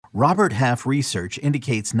Robert Half research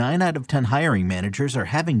indicates 9 out of 10 hiring managers are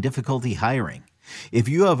having difficulty hiring. If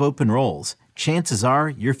you have open roles, chances are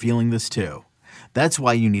you're feeling this too. That's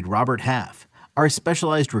why you need Robert Half. Our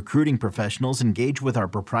specialized recruiting professionals engage with our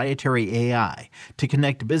proprietary AI to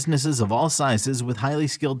connect businesses of all sizes with highly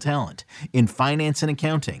skilled talent in finance and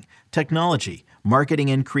accounting, technology, marketing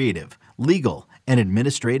and creative, legal, and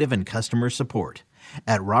administrative and customer support.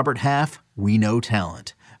 At Robert Half, we know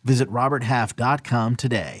talent. Visit roberthalf.com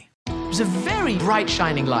today. It was a very bright,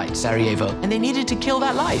 shining light, Sarajevo, and they needed to kill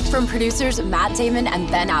that light. From producers Matt Damon and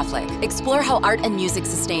Ben Affleck, explore how art and music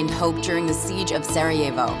sustained hope during the siege of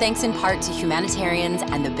Sarajevo, thanks in part to humanitarians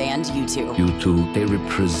and the band U2. U2, they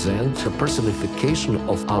represent a personification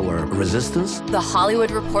of our resistance. The Hollywood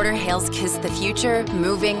Reporter hails Kiss the Future,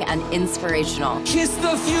 moving and inspirational. Kiss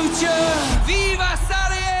the future! Viva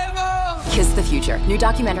Sarajevo! Kiss the Future, new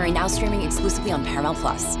documentary now streaming exclusively on Paramount+.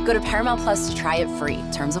 Go to Paramount+ to try it free.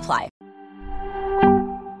 Terms apply.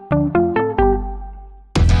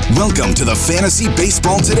 Welcome to the Fantasy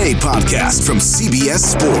Baseball Today podcast from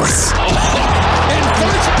CBS Sports. And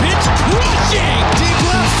first pitch crushing! Deep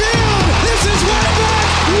left field! This is way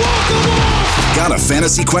back! Walk them off! Got a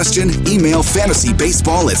fantasy question? Email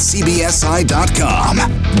fantasybaseball@cbsi.com.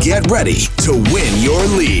 Get ready to win your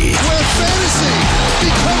league. Where fantasy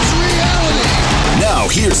becomes reality. Now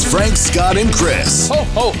here's Frank, Scott, and Chris. Ho,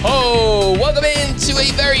 ho, ho! Welcome into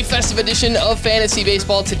a very festive edition of Fantasy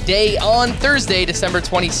Baseball Today on Thursday, December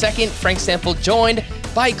 22nd. Frank Sample joined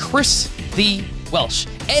by Chris the Welsh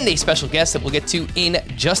and a special guest that we'll get to in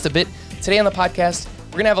just a bit. Today on the podcast,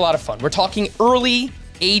 we're going to have a lot of fun. We're talking early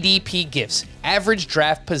ADP gifts, average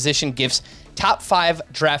draft position gifts, top 5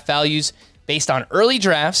 draft values based on early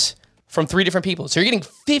drafts from 3 different people. So you're getting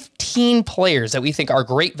 15 players that we think are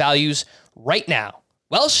great values right now.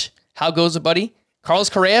 Welsh, how goes it, buddy? Carlos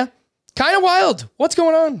Correa, kind of wild. What's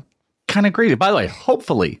going on? Kind of great. By the way,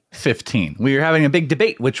 hopefully 15. We are having a big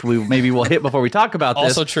debate, which we maybe will hit before we talk about this.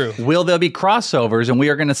 Also true. Will there be crossovers? And we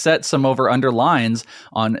are going to set some over-under lines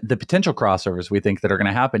on the potential crossovers we think that are going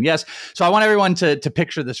to happen. Yes. So I want everyone to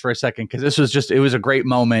picture this for a second, because this was it was a great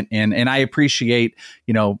moment. And I appreciate,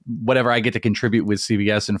 whatever I get to contribute with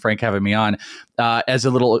CBS and Frank having me on. As a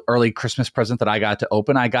little early Christmas present that I got to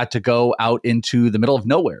open, I got to go out into the middle of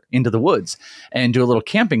nowhere, into the woods, and do a little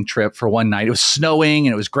camping trip for one night. It was snowing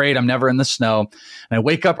and it was great. I'm never in the snow. And I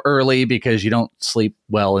wake up early because you don't sleep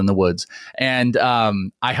well in the woods. And I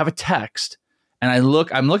have a text, and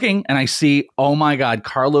I'm looking and I see, oh my God,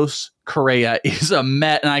 Carlos Correa is a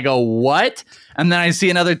Met. And I go, what? And then I see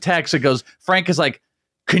another text that goes, Frank is like,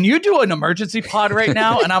 can you do an emergency pod right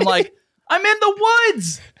now? And I'm like, I'm in the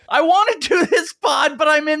woods. I want to do this pod, but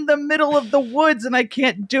I'm in the middle of the woods and I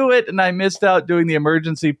can't do it. And I missed out doing the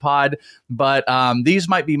emergency pod. But these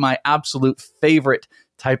might be my absolute favorite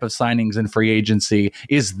type of signings in free agency,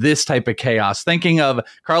 is this type of chaos. Thinking of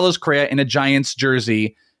Carlos Correa in a Giants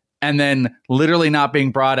jersey and then literally not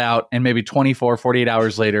being brought out, and maybe 24, 48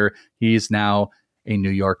 hours later, he's now a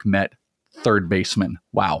New York Met third baseman.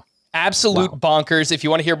 Wow. Absolute bonkers. If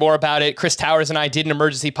you want to hear more about it, Chris Towers and I did an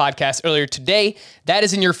emergency podcast earlier today. That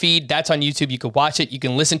is in your feed. That's on YouTube. You can watch it. You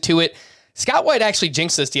can listen to it. Scott White actually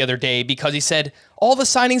jinxed us the other day because he said, all the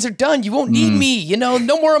signings are done. You won't need me. No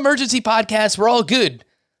more emergency podcasts. We're all good.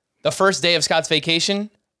 The first day of Scott's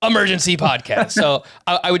vacation, emergency podcast. So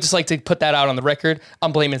I would just like to put that out on the record.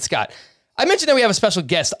 I'm blaming Scott. I mentioned that we have a special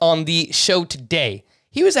guest on the show today.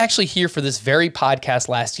 He was actually here for this very podcast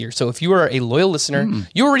last year. So if you are a loyal listener,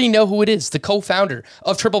 you already know who it is. The co-founder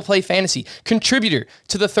of Triple Play Fantasy, contributor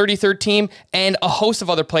to the 33rd team, and a host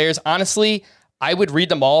of other players. Honestly, I would read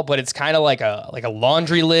them all, but it's kind of like a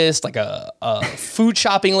laundry list, like a food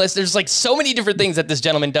shopping list. There's like so many different things that this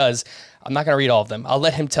gentleman does. I'm not going to read all of them. I'll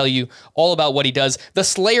let him tell you all about what he does. The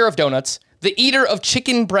slayer of donuts, the eater of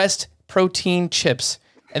chicken breast protein chips,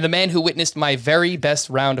 and the man who witnessed my very best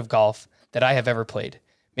round of golf that I have ever played.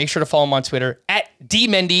 Make sure to follow him on Twitter at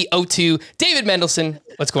DMendy02. David Mendelson,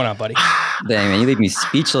 what's going on, buddy? Dang, man, you leave me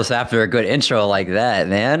speechless after a good intro like that,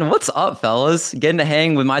 man. What's up, fellas? Getting to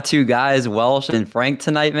hang with my 2 guys, Welsh and Frank,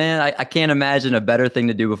 tonight, man. I can't imagine a better thing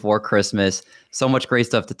to do before Christmas. So much great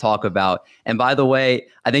stuff to talk about. And by the way,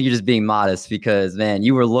 I think you're just being modest because, man,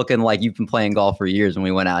 you were looking like you've been playing golf for years when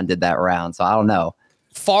we went out and did that round. So I don't know.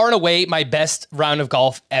 Far and away my best round of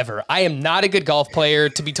golf ever. I am not a good golf player.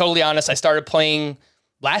 To be totally honest, I started playing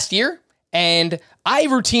last year, and I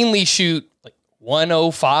routinely shoot like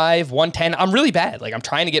 105, 110. I'm really bad. Like, I'm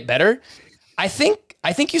trying to get better. I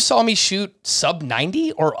think you saw me shoot sub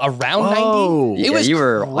 90 or around 90. It was you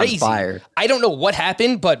were crazy. on fire. I don't know what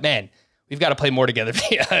happened, but man, We've got to play more together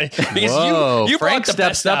because Whoa, you Frank brought the steps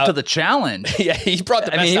best up out. to the challenge. Yeah, he brought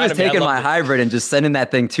the best out. I mean, he was of me. taking my loved it. hybrid and just sending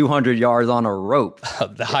that thing 200 yards on a rope.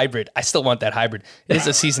 The hybrid. I still want that hybrid. It is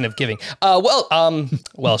a season of giving.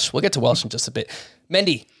 Welsh. We'll get to Welsh in just a bit.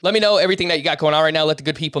 Mendy, let me know everything that you got going on right now. Let the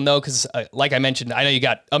good people know because, like I mentioned, I know you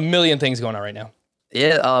got a million things going on right now.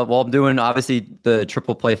 Yeah, well, I'm doing obviously the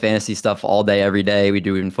triple play fantasy stuff all day, every day. We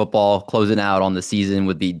do in football, closing out on the season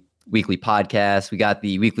with the weekly podcast. We got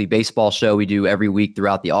the weekly baseball show we do every week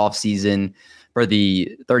throughout the off season. For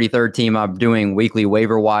the 33rd team, I'm doing weekly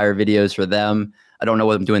waiver wire videos for them. I don't know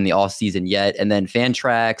what I'm doing in the off season yet. And then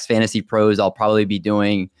Fantrax, Fantasy Pros, I'll probably be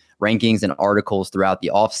doing rankings and articles throughout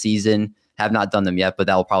the off season. Have not done them yet, but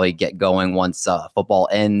that'll probably get going once football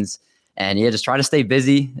ends. And yeah, just try to stay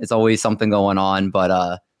busy. It's always something going on.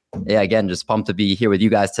 But yeah, again, just pumped to be here with you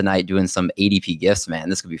guys tonight doing some ADP gifts, man.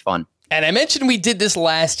 This could be fun. And I mentioned we did this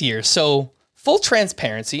last year. So full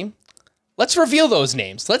transparency, let's reveal those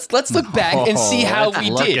names. Let's look back and see how we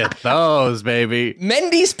did. Look at those, baby.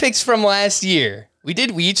 Mendy's picks from last year. We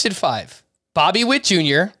each did 5. Bobby Witt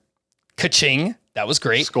Jr., Kaching. That was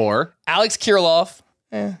great. Score. Alex Kirilloff.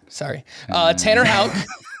 Sorry. Tanner Houck.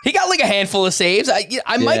 He got like a handful of saves.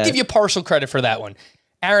 I might give you partial credit for that one.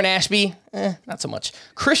 Aaron Ashby. Not so much.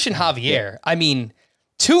 Christian Javier. I mean,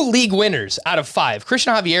 2 league winners out of 5.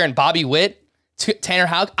 Christian Javier and Bobby Witt. Tanner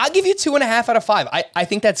Houck. I'll give you 2.5 out of 5. I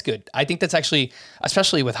think that's good. I think that's actually,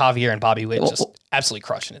 especially with Javier and Bobby Witt, just absolutely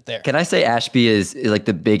crushing it there. Can I say Ashby is like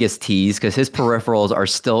the biggest tease because his peripherals are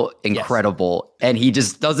still incredible and he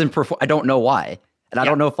just doesn't perform. I don't know why. And I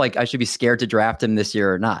don't know if like I should be scared to draft him this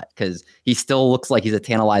year or not because he still looks like he's a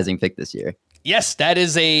tantalizing pick this year. Yes, that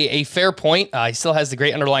is a fair point. He still has the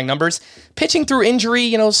great underlying numbers. Pitching through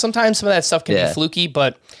injury, sometimes some of that stuff can be fluky,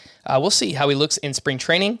 but we'll see how he looks in spring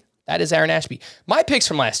training. That is Aaron Ashby. My picks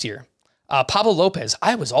from last year, Pablo Lopez.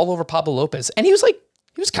 I was all over Pablo Lopez, and he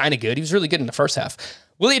was kind of good. He was really good in the first half.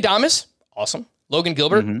 Willie Adames, awesome. Logan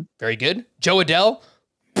Gilbert, very good. Joe Adell,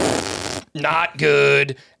 not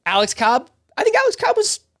good. Alex Cobb, I think Alex Cobb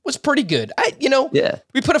was pretty good.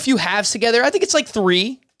 We put a few halves together. I think it's like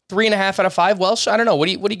 3.5 out of 5. Welsh, I don't know. What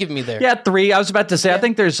are you giving me there? Yeah, 3. I was about to say, I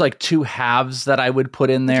think there's like 2 halves that I would put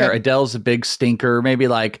in there. Okay. Adele's a big stinker. Maybe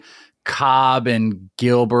like Cobb and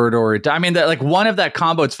Gilbert, like one of that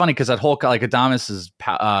combo. It's funny because that whole like Adames'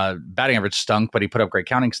 batting average stunk, but he put up great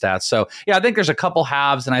counting stats. So yeah, I think there's a couple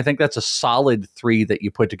halves, and I think that's a solid 3 that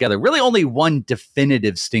you put together. Really, only one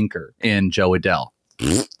definitive stinker in Joe Adell.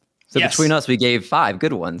 So between us, we gave 5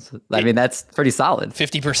 good ones. I mean, that's pretty solid.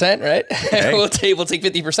 50%, right? Okay. we'll take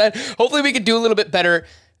 50%. Hopefully we could do a little bit better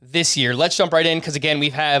this year. Let's jump right in because, again,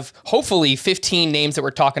 we have hopefully 15 names that we're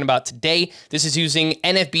talking about today. This is using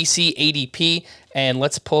NFBC ADP, and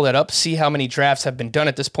let's pull that up, see how many drafts have been done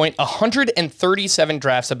at this point. 137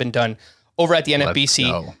 drafts have been done over at the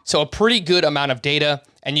NFBC. So a pretty good amount of data,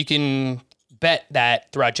 and you can bet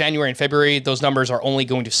that throughout January and February, those numbers are only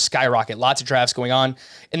going to skyrocket. Lots of drafts going on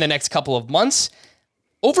in the next couple of months.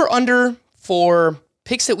 Over under for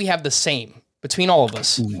picks that we have the same between all of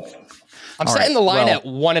us. I'm setting the line at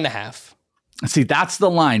 1.5. See, that's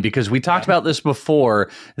the line because we talked about this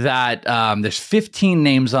before that there's 15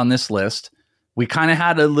 names on this list. We kind of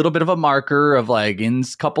had a little bit of a marker of like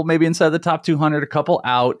maybe inside the top 200, a couple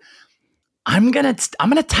out. I'm gonna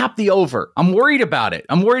tap the over. I'm worried about it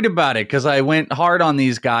because I went hard on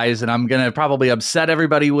these guys, and I'm gonna probably upset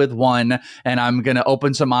everybody with 1, and I'm gonna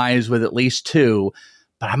open some eyes with at least 2.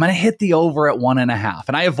 But I'm gonna hit the over at 1.5,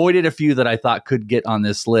 and I avoided a few that I thought could get on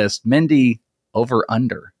this list. Mendy, over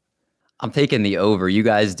under. I'm taking the over. You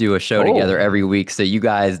guys do a show together every week, so you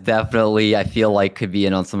guys definitely, I feel like, could be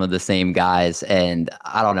in on some of the same guys. And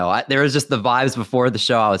I don't know. There was just the vibes before the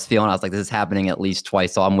show I was feeling. I was like, this is happening at least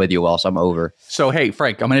twice, so I'm with you, Welsh. I'm over. So, hey,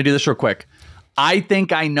 Frank, I'm going to do this real quick. I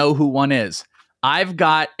think I know who one is. I've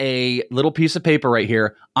got a little piece of paper right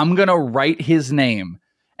here. I'm going to write his name.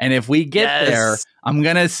 And if we get there, I'm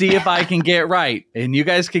going to see if I can get right. And you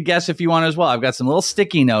guys could guess if you want as well. I've got some little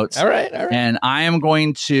sticky notes. All right. And I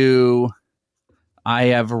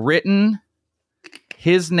have written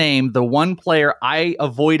his name, the one player I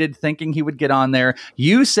avoided thinking he would get on there.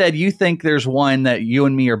 You said you think there's one that you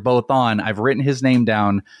and me are both on. I've written his name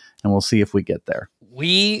down, and we'll see if we get there.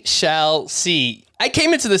 We shall see. I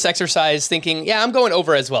came into this exercise thinking, I'm going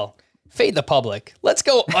over as well. Fade the public. Let's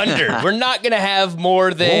go under. We're not going to have we're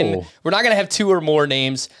not going to have 2 or more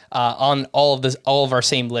names on all of our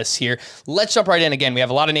same lists here. Let's jump right in. Again, we have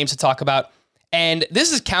a lot of names to talk about. And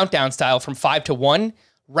this is countdown style from 5 to 1,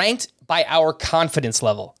 ranked by our confidence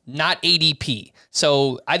level, not ADP.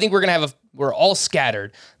 So I think we're all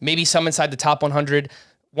scattered. Maybe some inside the top 100.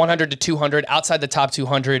 100 to 200, outside the top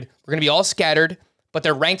 200. We're going to be all scattered, but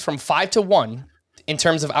they're ranked from 5 to 1 in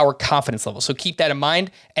terms of our confidence level. So keep that in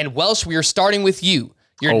mind. And Welsh, we are starting with you.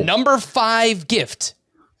 Your number 5 gift,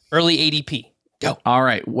 early ADP. Go. All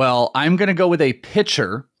right. Well, I'm going to go with a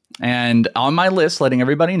pitcher. And on my list, letting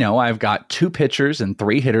everybody know, I've got 2 pitchers and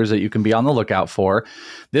 3 hitters that you can be on the lookout for.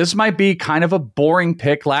 This might be kind of a boring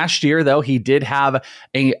pick. Last year, though, he did have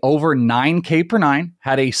a over 9 K per 9,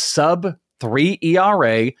 had a sub 3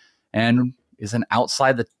 ERA, and is an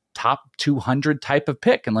outside the top 200 type of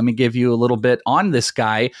pick. And let me give you a little bit on this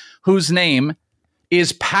guy, whose name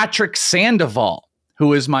is Patrick Sandoval,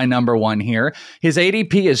 who is my number 1 here. His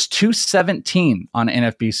ADP is 217 on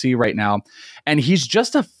NFBC right now, and he's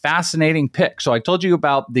just a fascinating pick. So I told you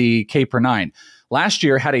about the K per 9. Last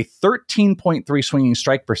year had a 13.3 swinging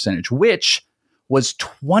strike percentage, which was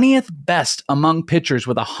 20th best among pitchers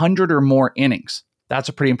with 100 or more innings. That's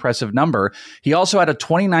a pretty impressive number. He also had a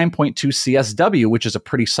 29.2 CSW, which is a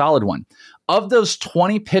pretty solid one. Of those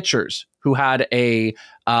 20 pitchers who had the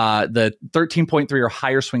 13.3 or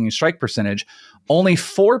higher swinging strike percentage, only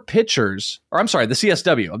 4 pitchers, or I'm sorry, the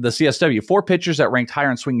CSW, 4 pitchers that ranked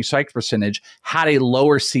higher in swinging strike percentage had a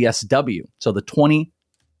lower CSW. So the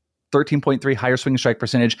 13.3 higher swinging strike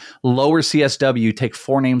percentage, lower CSW, take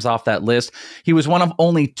 4 names off that list. He was one of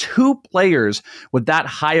only 2 players with that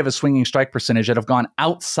high of a swinging strike percentage that have gone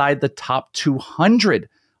outside the top 200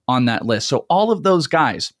 on that list. So all of those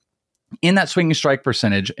guys in that swinging strike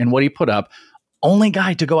percentage and what he put up, only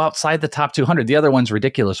guy to go outside the top 200. The other one's a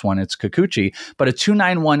ridiculous one. It's Kikuchi, but a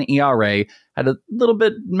 2.91 ERA, had a little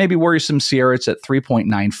bit maybe worrisome SIERA. It's at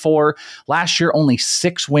 3.94. Last year, only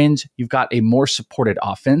 6 wins. You've got a more supported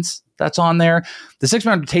offense that's on there. The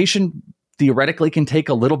 6-man rotation theoretically can take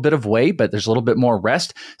a little bit of weight, but there's a little bit more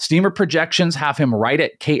rest. Steamer projections have him right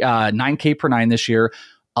at 9K per 9 this year,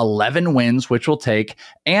 11 wins, which will take,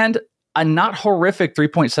 and a not horrific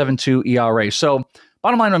 3.72 ERA. So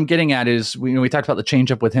bottom line I'm getting at is, we talked about the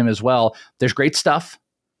changeup with him as well. There's great stuff.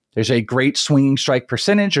 There's a great swinging strike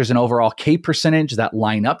percentage. There's an overall K percentage that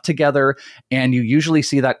line up together, and you usually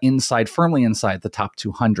see that firmly inside the top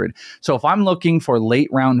 200. So if I'm looking for late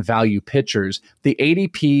round value pitchers, the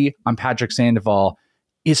ADP on Patrick Sandoval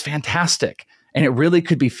is fantastic. And it really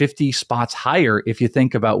could be 50 spots higher if you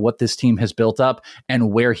think about what this team has built up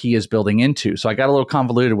and where he is building into. So I got a little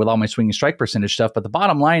convoluted with all my swinging strike percentage stuff, but the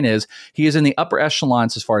bottom line is he is in the upper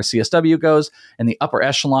echelons as far as CSW goes, and the upper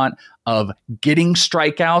echelon of getting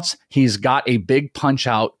strikeouts. He's got a big punch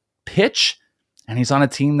out pitch, and he's on a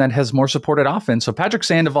team that has more supported offense. So Patrick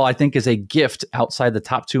Sandoval, I think, is a gift outside the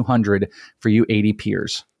top 200 for you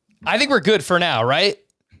ADPers. I think we're good for now, right?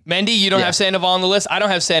 Mendy, you don't have Sandoval on the list. I don't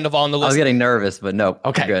have Sandoval on the list. I was getting nervous, but no.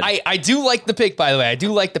 Okay. Good. I do like the pick, by the way. I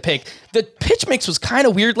do like the pick. The pitch mix was kind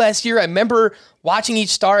of weird last year. I remember watching each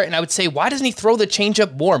start, and I would say, why doesn't he throw the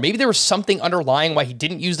changeup more? Maybe there was something underlying why he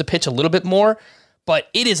didn't use the pitch a little bit more, but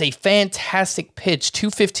it is a fantastic pitch.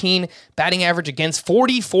 215 batting average against,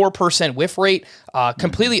 44% whiff rate,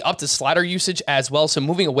 completely up to slider usage as well, so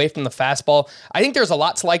moving away from the fastball. I think there's a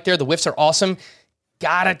lot to like there. The whiffs are awesome.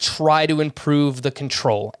 Gotta try to improve the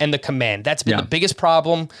control and the command. That's been the biggest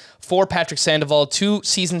problem for Patrick Sandoval. 2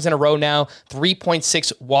 seasons in a row now,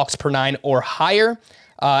 3.6 walks per 9 or higher.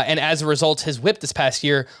 And as a result, his whip this past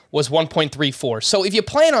year was 1.34. So if you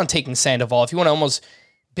plan on taking Sandoval, if you want to almost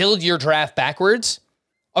build your draft backwards,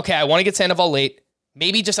 okay, I want to get Sandoval late.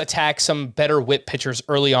 Maybe just attack some better whip pitchers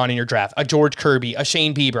early on in your draft. A George Kirby, a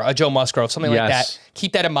Shane Bieber, a Joe Musgrove, something like that.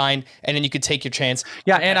 Keep that in mind, and then you could take your chance.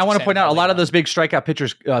 Yeah, and I want to point out, a lot of those big strikeout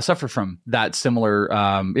pitchers suffer from that similar,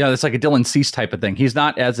 it's like a Dylan Cease type of thing. He's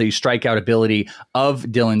not as a strikeout ability of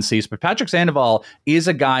Dylan Cease, but Patrick Sandoval is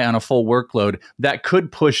a guy on a full workload that could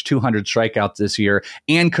push 200 strikeouts this year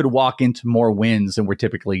and could walk into more wins than we're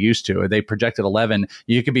typically used to. They projected 11.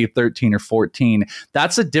 You could be 13 or 14.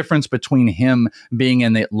 That's the difference between him being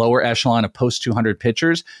in the lower echelon of post 200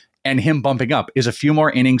 pitchers and him bumping up is a few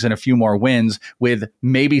more innings and a few more wins with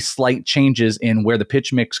maybe slight changes in where the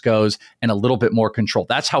pitch mix goes and a little bit more control.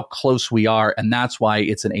 That's how close we are, and that's why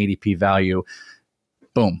it's an ADP value.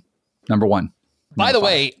 Boom. Number 1. By the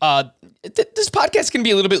way, this podcast can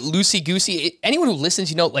be a little bit loosey-goosey. Anyone who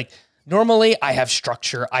listens, normally I have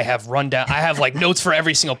structure, I have rundown, I have notes for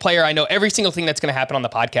every single player. I know every single thing that's going to happen on the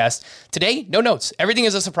podcast. Today, no notes. Everything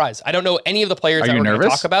is a surprise. I don't know any of the players that we're going to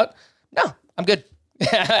talk about. No, I'm good.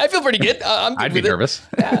 I feel pretty good. I'm good. I'd be nervous.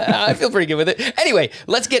 I feel pretty good with it. Anyway,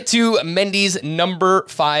 let's get to Mendy's number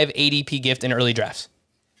 5 ADP gift in early drafts.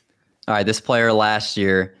 All right, this player last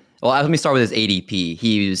year, let me start with his ADP.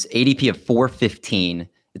 He was ADP of 415.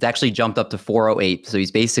 It's actually jumped up to 408, so he's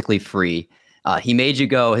basically free. He made you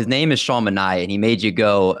go. His name is Sean Manaea, and he made you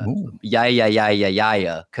go,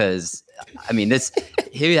 yeah. Because I mean,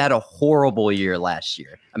 he had a horrible year last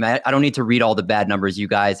year. I mean, I don't need to read all the bad numbers. You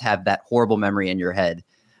guys have that horrible memory in your head,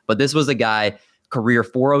 but this was a guy, career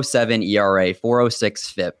 4.07 ERA,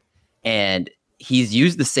 4.06 FIP, and he's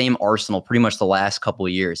used the same arsenal pretty much the last couple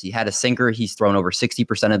of years. He had a sinker he's thrown over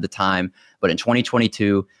 60% of the time, but in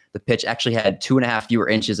 2022, the pitch actually had 2.5 fewer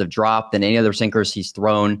inches of drop than any other sinkers he's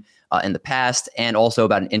thrown in the past, and also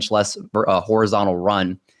about an inch less horizontal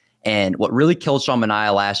run. And what really killed Sean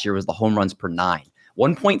Manaea last year was the home runs per 9.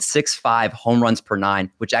 1.65 home runs per 9,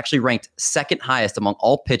 which actually ranked second highest among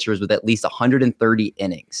all pitchers with at least 130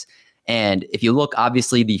 innings. And if you look,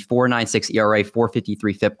 obviously the 4.96 ERA,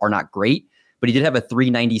 4.53 FIP are not great, but he did have a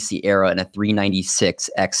 3.90 SIERA and a 3.96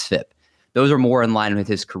 xFIP. Those are more in line with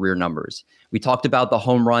his career numbers. We talked about the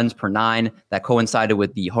home runs per 9 that coincided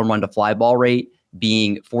with the home run to fly ball rate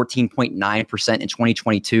being 14.9% in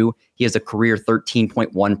 2022. He has a career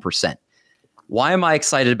 13.1%. Why am I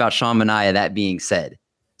excited about Sean Manaea, that being said?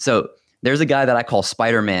 So there's a guy that I call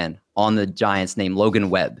Spider-Man on the Giants named Logan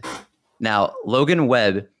Webb. Now, Logan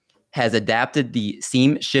Webb has adapted the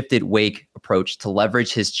seam-shifted wake approach to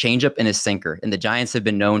leverage his changeup and his sinker, and the Giants have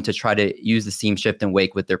been known to try to use the seam shift and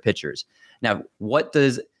wake with their pitchers. Now, what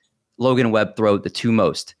does Logan Webb throw the two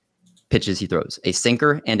most pitches he throws? A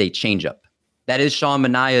sinker and a changeup. That is Sean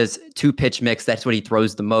Manaea's two-pitch mix. That's what he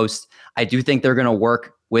throws the most. I do think they're going to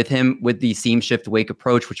work with him with the seam shift wake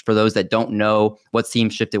approach, which for those that don't know what seam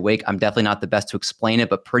shifted wake, I'm definitely not the best to explain it,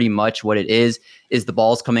 but pretty much what it is the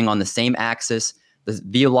ball's coming on the same axis. The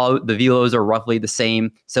velos are roughly the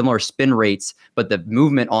same, similar spin rates, but the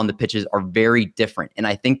movement on the pitches are very different. And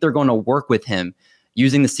I think they're going to work with him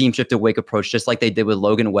using the seam shifted wake approach, just like they did with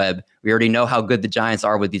Logan Webb. We already know how good the Giants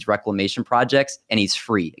are with these reclamation projects, and he's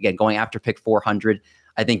free. Again, going after pick 400,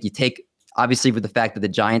 I think you take, obviously with the fact that the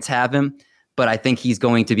Giants have him, but I think he's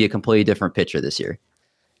going to be a completely different pitcher this year.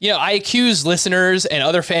 You know, I accuse listeners and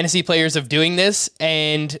other fantasy players of doing this.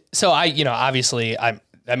 And so obviously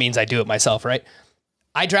that means I do it myself, right?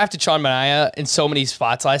 I drafted Sean Manaea in so many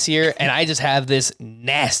spots last year, and I just have this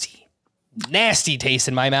nasty taste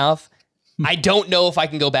in my mouth. I don't know if I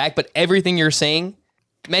can go back, but everything you're saying,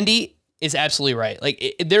 Mendy, is absolutely right.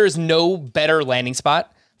 Like, there is no better landing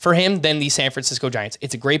spot for him than the San Francisco Giants.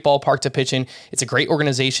 It's a great ballpark to pitch in. It's a great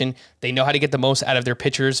organization. They know how to get the most out of their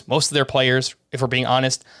pitchers, most of their players, if we're being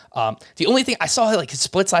honest. The only thing I saw, like his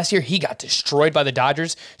splits last year, he got destroyed by the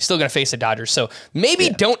Dodgers. He's still going to face the Dodgers. So maybe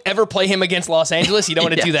don't ever play him against Los Angeles. You don't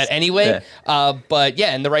want to do that anyway. Yeah. But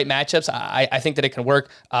yeah, in the right matchups, I think that it can work.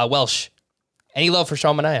 Welsh, any love for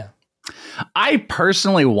Sean Manaea? I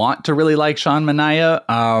personally want to really like Sean Manaea.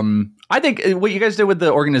 I think what you guys did with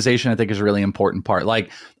the organization, I think, is a really important part.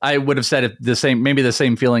 Like, I would have said the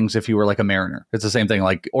same feelings if you were like a Mariner. It's the same thing.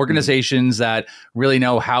 Like, organizations that really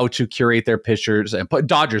know how to curate their pitchers, and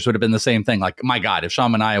Dodgers would have been the same thing. Like, my God, if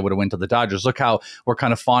Sean Manaea would have went to the Dodgers, look how we're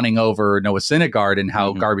kind of fawning over Noah Syndergaard and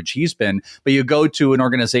how garbage he's been. But you go to an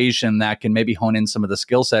organization that can maybe hone in some of the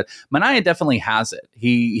skill set. Manaea definitely has it.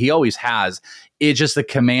 He always has. It's just the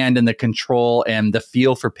command and the control and the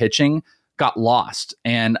feel for pitching got lost.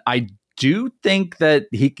 And I do think that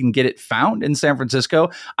he can get it found in San Francisco.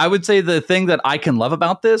 I would say the thing that I can love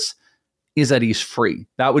about this is that he's free.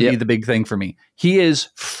 That would be the big thing for me. He is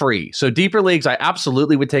free. So deeper leagues, I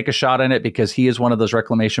absolutely would take a shot on it because he is one of those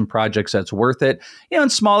reclamation projects that's worth it. You know, in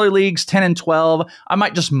smaller leagues, 10 and 12, I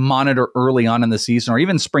might just monitor early on in the season or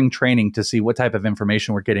even spring training to see what type of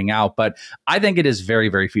information we're getting out. But I think it is very,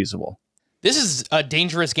 very feasible. This is a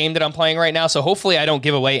dangerous game that I'm playing right now, so hopefully I don't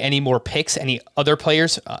give away any more picks, any other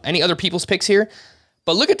players, any other people's picks here.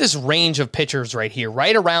 But look at this range of pitchers right here,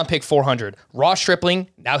 right around pick 400. Ross Stripling,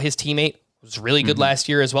 now his teammate, was really good last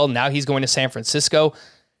year as well. Now he's going to San Francisco.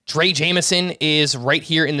 Dre Jameson is right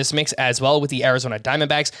here in this mix as well with the Arizona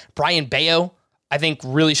Diamondbacks. Brian Bayo, I think,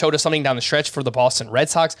 really showed us something down the stretch for the Boston Red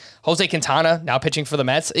Sox. Jose Quintana, now pitching for the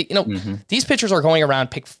Mets. These pitchers are going around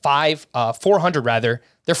pick 400 rather.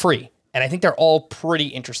 They're free. And I think they're all pretty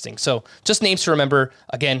interesting. So just names to remember.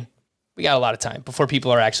 Again, we got a lot of time before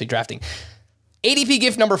people are actually drafting. ADP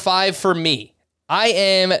gift number 5 for me. I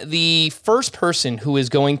am the first person who is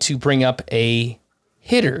going to bring up a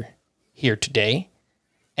hitter here today.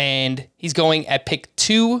 And he's going at pick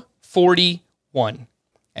 241.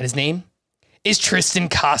 And his name is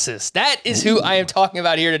Triston Casas. That is who I am talking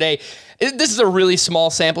about here today. This is a really small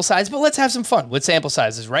sample size, but let's have some fun with sample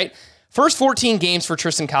sizes, right? First 14 games for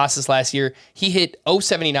Triston Casas last year, he hit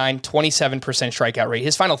 .079, 27% strikeout rate.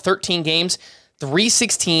 His final 13 games,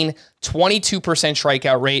 .316, 22%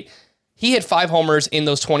 strikeout rate. He hit 5 homers in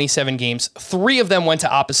those 27 games. 3 of them went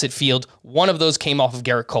to opposite field. 1 of those came off of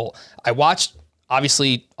Garrett Cole. I watched,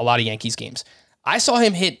 obviously, a lot of Yankees games. I saw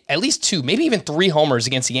him hit at least 2, maybe even 3 homers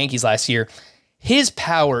against the Yankees last year. His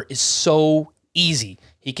power is so easy.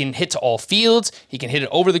 He can hit to all fields. He can hit it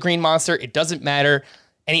over the green monster. It doesn't matter.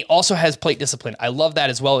 And he also has plate discipline. I love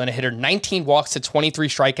that as well. And a hitter, 19 walks to 23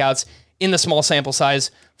 strikeouts in the small sample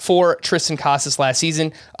size for Triston Casas last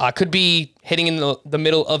season. Could be hitting in the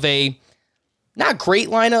middle of a not great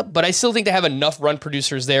lineup, but I still think they have enough run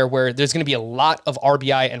producers there where there's going to be a lot of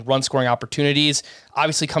RBI and run scoring opportunities.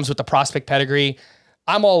 Obviously comes with the prospect pedigree.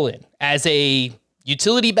 I'm all in. As a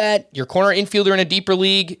utility bat, your corner infielder in a deeper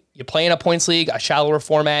league, you play in a points league, a shallower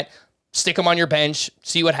format, stick him on your bench,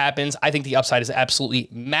 see what happens. I think the upside is absolutely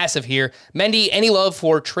massive here. Mendy, any love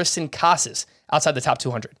for Triston Casas outside the top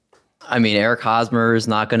 200? I mean, Eric Hosmer is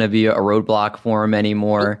not going to be a roadblock for him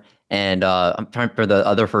anymore. And I'm trying for the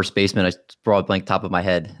other first baseman. I brought a blank top of my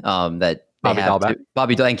head. That Bobby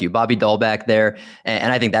Dahlbeck. Thank you, Bobby Dahlbeck there.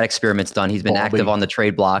 And I think that experiment's done. He's been active on the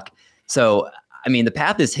trade block. So, I mean, the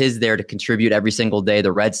path is his there to contribute every single day.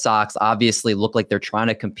 The Red Sox obviously look like they're trying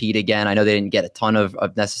to compete again. I know they didn't get a ton of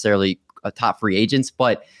necessarily top free agents,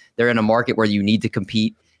 but they're in a market where you need to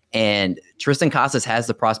compete. And Triston Casas has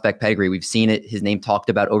the prospect pedigree. We've seen it, his name talked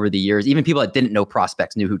about over the years. Even people that didn't know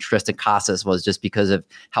prospects knew who Triston Casas was just because of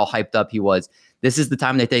how hyped up he was. This is the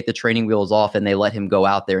time they take the training wheels off and they let him go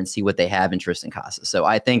out there and see what they have in Triston Casas. So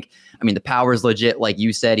I think, the power is legit. Like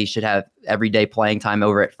you said, he should have everyday playing time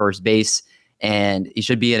over at first base, and he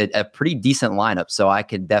should be in a pretty decent lineup. So I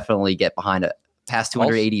could definitely get behind a past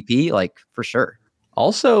 200 ADP, like for sure.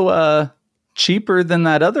 Also, cheaper than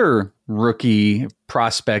that other rookie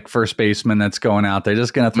prospect first baseman that's going out there.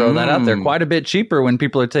 Just going to throw that out there. Quite a bit cheaper when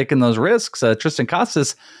people are taking those risks. Triston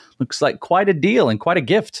Casas looks like quite a deal and quite a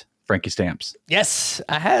gift, Frankie Stamps. Yes,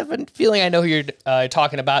 I have a feeling I know who you're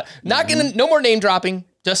talking about. Not gonna, no more name dropping.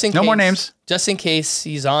 Just in case. No more names. Just in case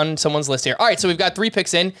he's on someone's list here. All right, so we've got 3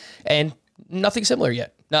 picks in and nothing similar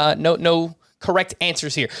yet. No correct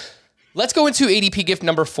answers here. Let's go into ADP gift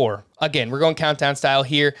number 4. Again, we're going countdown style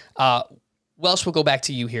here. Welsh, we'll go back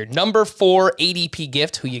to you here. Number 4 ADP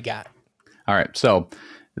gift. Who you got? All right. So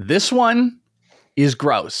this one is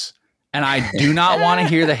gross, and I do not want to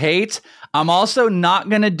hear the hate. I'm also not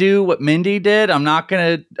going to do what Mindy did. I'm not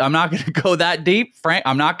going to go that deep, Frank.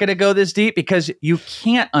 I'm not going to go this deep because you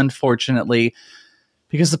can't, unfortunately,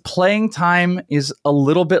 because the playing time is a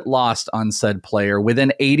little bit lost on said player with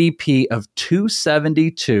an ADP of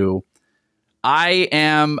 272. I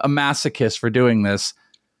am a masochist for doing this.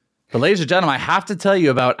 But ladies and gentlemen, I have to tell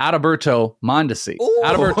you about Adalberto Mondesi.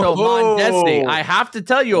 Adalberto Mondesi. I have to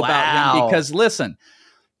tell you about him because, listen,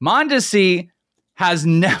 Mondesi has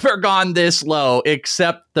never gone this low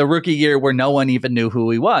except the rookie year where no one even knew who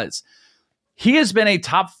he was. He has been a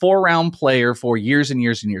top 4-round player for years and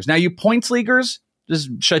years and years. Now, you points leaguers, just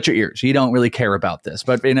shut your ears. You don't really care about this.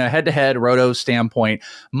 But in a head-to-head roto standpoint,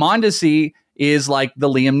 Mondesi is like the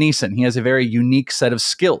Liam Neeson. He has a very unique set of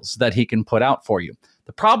skills that he can put out for you.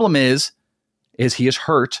 The problem is he is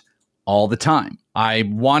hurt all the time. I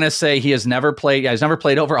want to say he has never played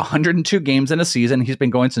over 102 games in a season. He's been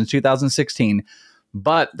going since 2016,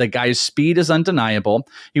 but the guy's speed is undeniable.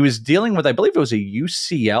 He was dealing with, I believe it was a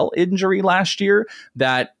UCL injury last year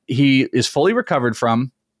that he is fully recovered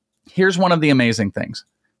from. Here's one of the amazing things.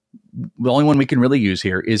 The only one we can really use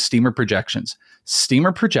here is Steamer projections.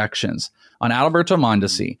 Steamer projections on Adalberto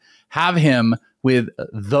Mondesi have him with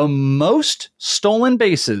the most stolen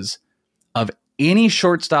bases of any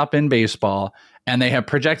shortstop in baseball, and they have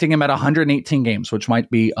projecting him at 118 games, which might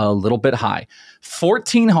be a little bit high.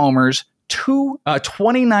 14 homers,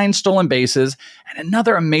 29 stolen bases, and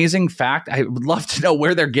another amazing fact, I would love to know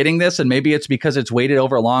where they're getting this, and maybe it's because it's weighted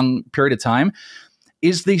over a long period of time,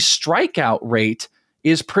 is the strikeout rate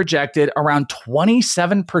is projected around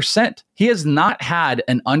 27%. He has not had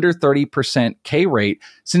an under 30% K rate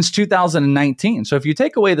since 2019. So if you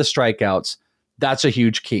take away the strikeouts, that's a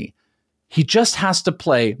huge key. He just has to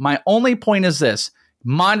play. My only point is this.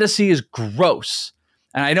 Mondesi is gross.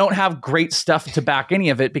 And I don't have great stuff to back any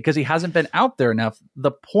of it because he hasn't been out there enough. The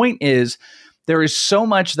point is there is so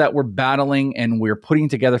much that we're battling and we're putting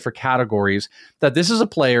together for categories that this is a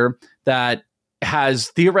player that has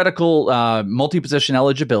theoretical multi-position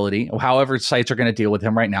eligibility, however sites are going to deal with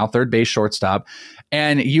him right now, third base, shortstop,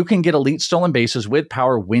 and you can get elite stolen bases with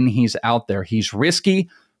power when he's out there. He's risky,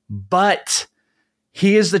 but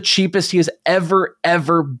he is the cheapest he has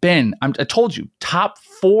ever been. I told you, top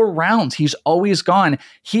 4 rounds. He's always gone.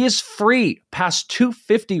 He is free past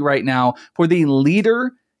 250 right now for the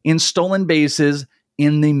leader in stolen bases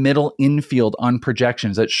in the middle infield on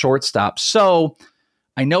projections at shortstop. So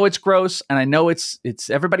I know it's gross, and I know it's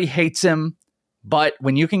everybody hates him, but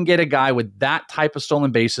when you can get a guy with that type of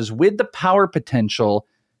stolen bases with the power potential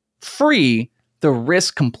free, the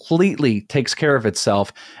risk completely takes care of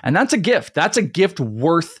itself. And that's a gift. That's a gift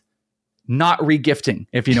worth not regifting,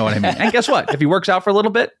 if you know what I mean. And guess what? If he works out for a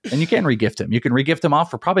little bit, then you can regift him. You can regift him off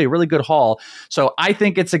for probably a really good haul. So I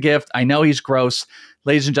think it's a gift. I know he's gross.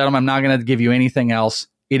 Ladies and gentlemen, I'm not going to give you anything else.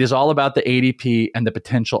 It is all about the ADP and the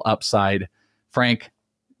potential upside. Frank,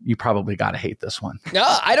 you probably got to hate this one. No,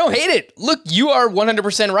 I don't hate it. Look, you are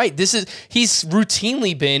 100% right. He's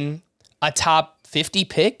routinely been a top 50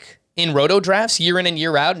 pick in roto drafts year in and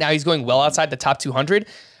year out. Now he's going well outside the top 200.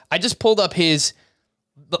 I just pulled up his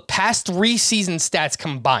past 3 season stats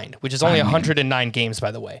combined, which is only 109 games,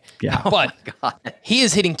 by the way. Yeah. But he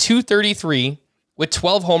is hitting 233 with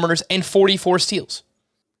 12 homers and 44 steals.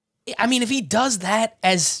 I mean, if he does that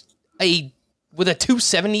with a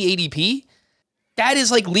 270 ADP, that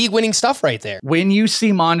is like league-winning stuff right there. When you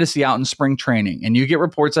see Mondesi out in spring training and you get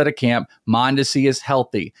reports out of camp, Mondesi is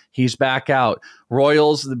healthy. He's back out.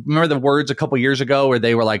 Royals, remember the words a couple years ago where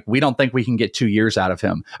they were like, we don't think we can get 2 years out of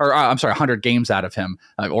him. Or 100 games out of him,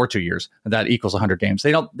 or 2 years. That equals 100 games.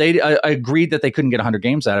 They agreed that they couldn't get 100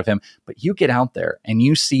 games out of him. But you get out there and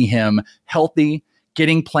you see him healthy,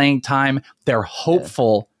 getting playing time. They're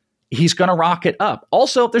hopeful. He's going to rock it up.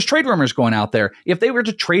 Also, there's trade rumors going out there. If they were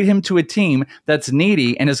to trade him to a team that's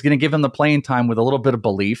needy and is going to give him the playing time with a little bit of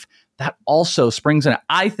belief, that also springs in it.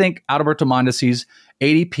 I think Adalberto Mondesi's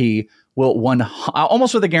ADP will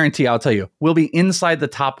almost with a guarantee, I'll tell you, will be inside the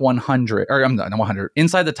top 100, or I'm not 100,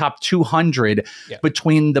 inside the top 200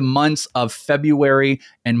 between the months of February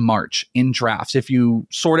and March in drafts. If you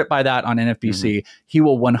sort it by that on NFBC, he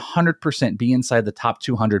will 100% be inside the top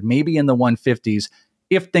 200, maybe in the 150s.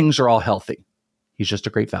 If things are all healthy. He's just a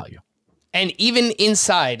great value. And even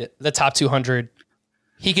inside the top 200,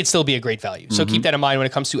 he could still be a great value. So keep that in mind when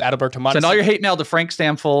it comes to Adalberto Mondesi. Send all your hate mail to Frank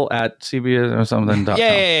Stamfel at CBS or something.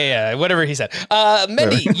 Yeah. Whatever he said.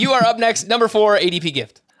 Mendy, you are up next. Number 4, ADP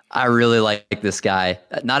gift. I really like this guy.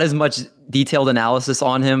 Not as much detailed analysis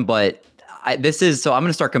on him, but I'm going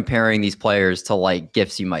to start comparing these players to like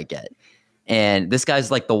gifts you might get. And this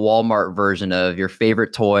guy's like the Walmart version of your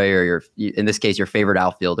favorite toy, or in this case, your favorite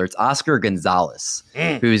outfielder. It's Oscar Gonzalez,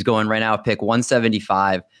 who's going right now, pick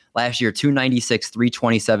 175. Last year, 296,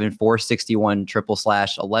 327, 461 triple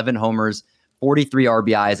slash, 11 homers, 43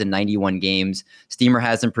 RBIs in 91 games. Steamer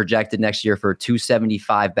has him projected next year for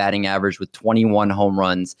 275 batting average with 21 home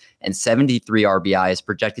runs and 73 RBIs,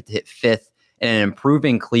 projected to hit 5th in an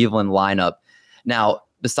improving Cleveland lineup. Now,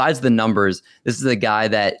 besides the numbers, this is a guy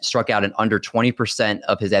that struck out in under 20%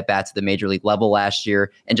 of his at-bats at the major league level last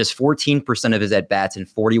year and just 14% of his at-bats in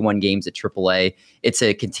 41 games at AAA. It's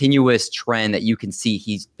a continuous trend that you can see.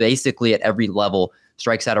 He's basically at every level,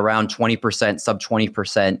 strikes out around 20%, sub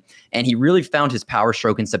 20%, and he really found his power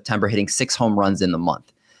stroke in September, hitting 6 home runs in the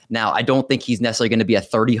month. Now, I don't think he's necessarily going to be a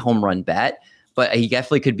 30 home run bat, but he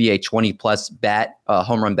definitely could be a 20-plus bat,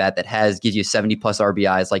 home run bat that gives you 70-plus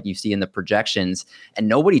RBIs like you see in the projections, and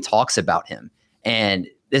nobody talks about him. And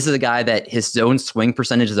this is a guy that his zone swing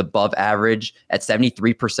percentage is above average at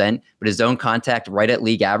 73%, but his zone contact right at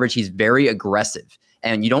league average. He's very aggressive,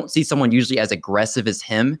 and you don't see someone usually as aggressive as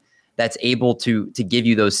him that's able to give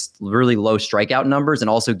you those really low strikeout numbers and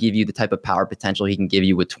also give you the type of power potential he can give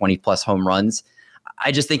you with 20-plus home runs.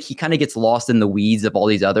 I just think he kind of gets lost in the weeds of all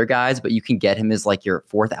these other guys, but you can get him as like your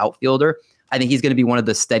 4th outfielder. I think he's going to be one of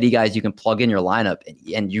the steady guys you can plug in your lineup,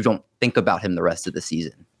 and you don't think about him the rest of the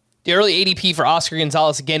season. The early ADP for Oscar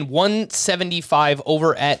Gonzalez, again, 175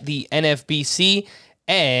 over at the NFBC.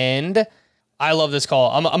 And I love this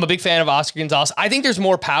call. I'm a big fan of Oscar Gonzalez. I think there's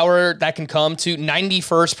more power that can come to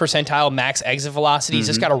 91st percentile max exit velocity. He's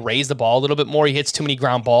just got to raise the ball a little bit more. He hits too many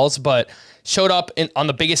ground balls, but showed up on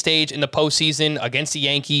the biggest stage in the postseason against the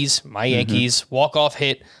Yankees, my Yankees, walk-off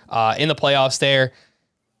hit in the playoffs there.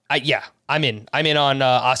 I'm in on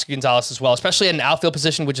Oscar Gonzalez as well, especially at an outfield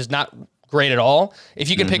position, which is not great at all. If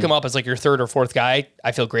you can pick him up as like your 3rd or 4th guy,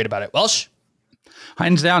 I feel great about it. Welsh?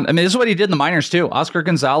 Hands down. I mean, this is what he did in the minors too. Oscar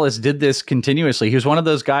Gonzalez did this continuously. He was one of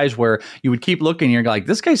those guys where you would keep looking and you're like,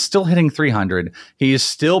 this guy's still hitting 300. He's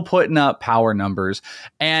still putting up power numbers.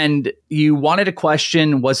 And you wanted to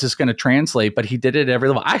question, was this going to translate? But he did it at every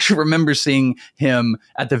level. I actually remember seeing him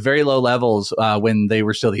at the very low levels when they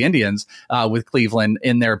were still the Indians with Cleveland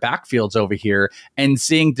in their backfields over here, and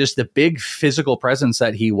seeing just the big physical presence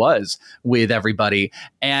that he was with everybody.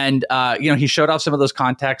 And, he showed off some of those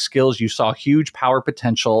contact skills. You saw huge power power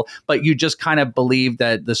potential, but you just kind of believed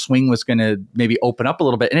that the swing was going to maybe open up a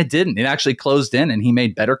little bit, and it didn't. It actually closed in, and he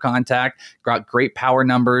made better contact, got great power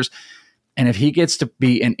numbers. And if he gets to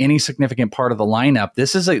be in any significant part of the lineup,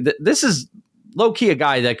 this is low-key a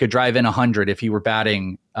guy that could drive in 100 if he were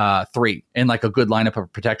batting 3 in like a good lineup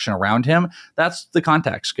of protection around him. That's the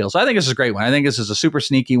contact skill. So I think this is a great one. I think this is a super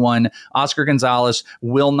sneaky one. Oscar Gonzalez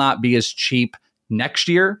will not be as cheap next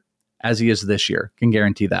year as he is this year. Can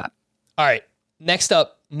guarantee that. All right. Next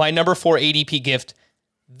up, my number 4 ADP gift.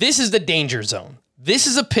 This is the danger zone. This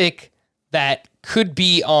is a pick that could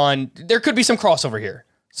be there could be some crossover here.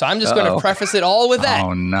 So I'm just going to preface it all with that.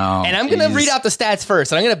 Oh, no. And I'm going to read out the stats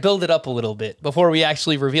first, and I'm going to build it up a little bit before we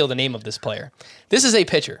actually reveal the name of this player. This is a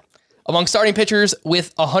pitcher. Among starting pitchers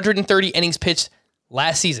with 130 innings pitched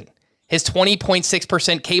last season, his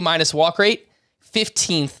 20.6% K- walk rate,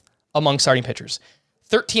 15th among starting pitchers.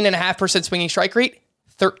 13.5% swinging strike rate,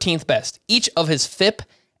 13th best. Each of his FIP,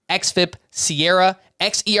 XFIP, SIERA,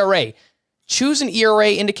 xERA. Choose an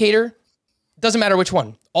ERA indicator. Doesn't matter which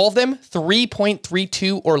one. All of them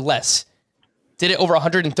 3.32 or less. Did it over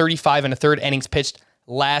 135 and a third innings pitched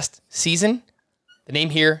last season. The name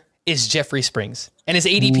here is Jeffrey Springs, and his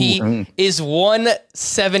ADP is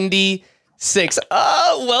 176.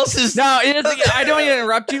 Oh, Wells is no. I don't even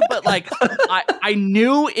interrupt you, but like I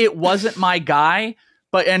knew it wasn't my guy,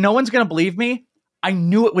 and no one's gonna believe me. I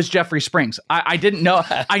knew it was Jeffrey Springs. I didn't know.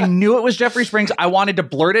 I knew it was Jeffrey Springs. I wanted to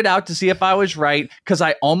blurt it out to see if I was right because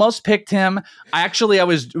I almost picked him. I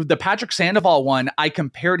was the Patrick Sandoval one. I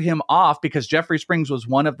compared him off because Jeffrey Springs was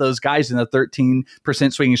one of those guys in the 13%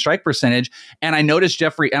 swinging strike percentage. And I noticed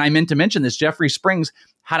and I meant to mention this, Jeffrey Springs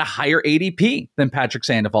had a higher ADP than Patrick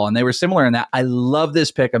Sandoval, and they were similar in that. I love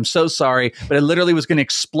this pick. I'm so sorry, but it literally was going to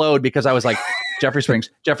explode because I was like, Jeffrey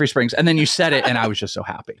Springs. And then you said it, and I was just so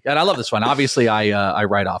happy. And I love this one. Obviously, I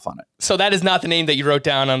write off on it. So that is not the name that you wrote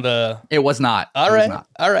down on the... It was not. All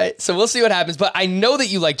right. So we'll see what happens. But I know that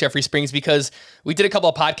you like Jeffrey Springs because we did a couple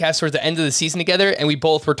of podcasts towards the end of the season together, and we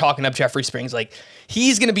both were talking up Jeffrey Springs. Like,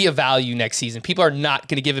 he's going to be a value next season. People are not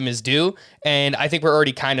going to give him his due, and I think we're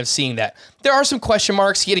already kind of seeing that. There are some question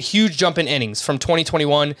marks. He had a huge jump in innings from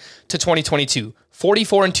 2021 to 2022.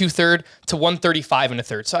 44 and 2/3 to 135 and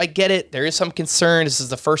 1/3. So I get it. There is some concern. This is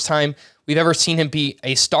the first time we've ever seen him be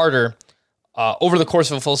a starter over the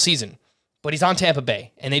course of a full season. But he's on Tampa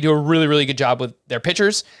Bay, and they do a really, really good job with their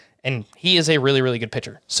pitchers, and he is a really, really good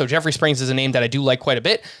pitcher. So Jeffrey Springs is a name that I do like quite a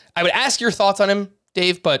bit. I would ask your thoughts on him,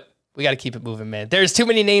 Dave, but we got to keep it moving, man. There's too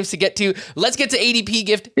many names to get to. Let's get to ADP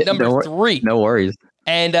gift number 3. No worries.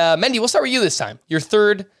 And Mendy, we'll start with you this time. Your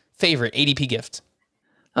third favorite ADP gift.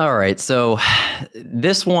 All right. So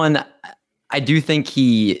this one, I do think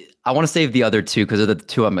I want to save the other two because they're the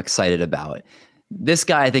two I'm excited about. This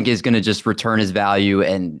guy, I think, is going to just return his value,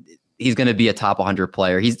 and he's going to be a top 100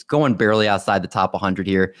 player. He's going barely outside the top 100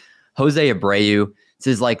 here. Jose Abreu. This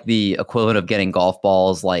is like the equivalent of getting golf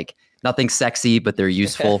balls, like nothing sexy, but they're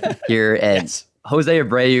useful here. And yes. Jose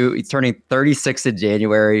Abreu, he's turning 36 in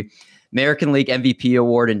January. American League MVP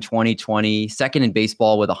award in 2020, second in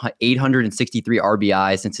baseball with 863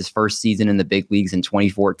 RBI since his first season in the big leagues in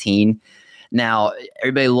 2014. Now,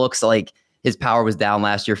 everybody looks like his power was down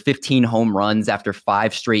last year, 15 home runs after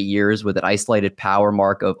 5 straight years with an isolated power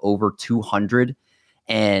mark of over 200.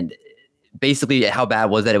 And basically, how bad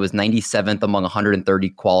was that? It was 97th among 130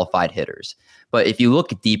 qualified hitters. But if you look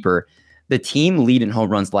deeper, the team lead in home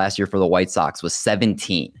runs last year for the White Sox was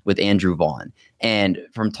 17 with Andrew Vaughn. And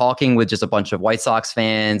from talking with just a bunch of White Sox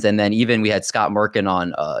fans, and then even we had Scott Merkin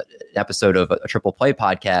on an episode of a Triple Play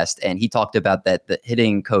podcast, and he talked about that the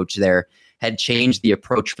hitting coach there had changed the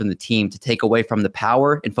approach from the team to take away from the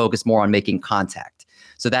power and focus more on making contact.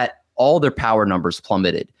 So that all their power numbers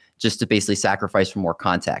plummeted just to basically sacrifice for more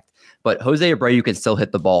contact. But Jose Abreu can still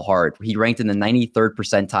hit the ball hard. He ranked in the 93rd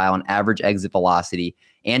percentile on average exit velocity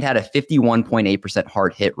and had a 51.8%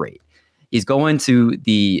 hard hit rate. He's going to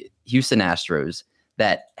the Houston Astros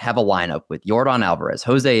that have a lineup with Yordan Alvarez,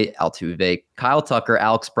 Jose Altuve, Kyle Tucker,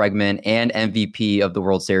 Alex Bregman, and MVP of the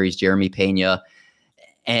World Series, Jeremy Pena.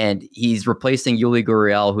 And he's replacing Yuli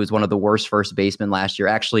Gurriel, who's one of the worst first basemen last year.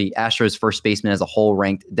 Actually, Astros first baseman as a whole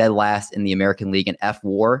ranked dead last in the American League in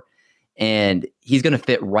F-WAR. And he's going to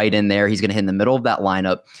fit right in there. He's going to hit in the middle of that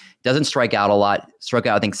lineup. Doesn't strike out a lot. Struck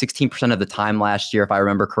out, I think, 16% of the time last year, if I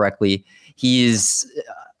remember correctly. He's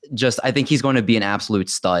I think he's going to be an absolute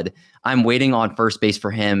stud. I'm waiting on first base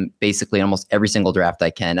for him basically in almost every single draft I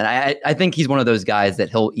can. And I think he's one of those guys that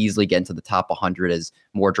he'll easily get into the top 100 as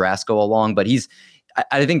more drafts go along. But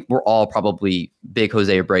I think we're all probably big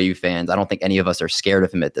Jose Abreu fans. I don't think any of us are scared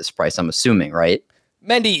of him at this price, I'm assuming, right?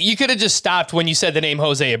 Mendy, you could have just stopped when you said the name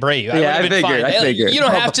Jose Abreu. Yeah, I figured. You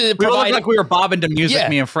don't have to We provide. looked like we were bobbing to music,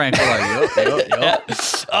 me and Frank. We're like, yep.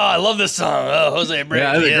 Oh, I love this song. Oh, Jose Abreu.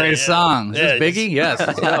 Yeah, that's a great song. Is this Biggie? Yes,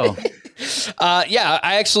 let's go.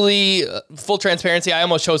 I actually, full transparency, I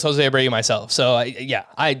almost chose Jose Abreu myself. So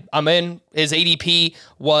I'm in. His ADP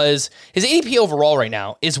overall right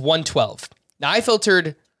now is 112. Now I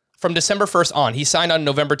filtered from December 1st on. He signed on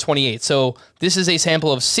November 28th. So this is a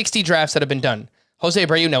sample of 60 drafts that have been done. Jose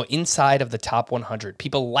Abreu now inside of the top 100.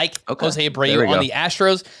 People like Jose Abreu on the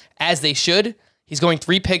Astros, as they should. He's going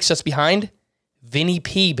 3 picks just behind Vinny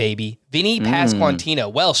P, baby. Vinny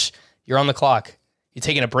Pasquantino. Welsh, you're on the clock. You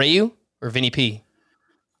taking Abreu or Vinny P?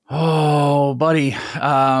 Oh, buddy.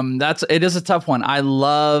 It is a tough one. I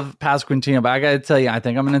love Pasquantino, but I got to tell you, I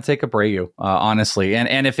think I'm going to take Abreu, honestly.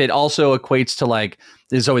 And if it also equates to like,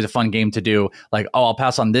 this is always a fun game to do, like, oh, I'll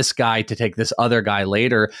pass on this guy to take this other guy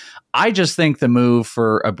later. I just think the move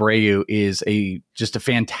for Abreu is just a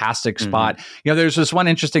fantastic spot. You know, there's this one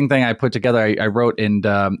interesting thing I put together. I wrote, and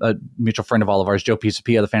a mutual friend of all of ours, Joe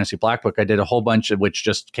Pisapia, the Fantasy Black Book, I did a whole bunch of, which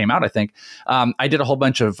just came out, I think. I did a whole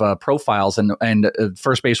bunch of profiles, and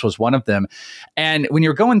first base was one of them. And when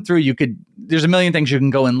you're going through, there's a million things you can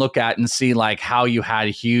go and look at and see like how you had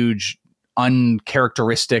huge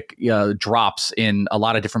uncharacteristic drops in a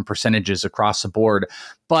lot of different percentages across the board.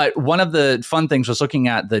 But one of the fun things was looking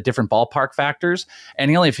at the different ballpark factors, and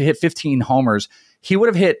he only hit 15 homers. He would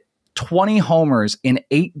have hit 20 homers in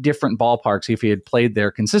 8 different ballparks if he had played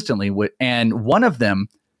there consistently, and one of them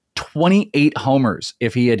 28 homers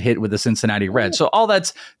if he had hit with the Cincinnati Reds. So all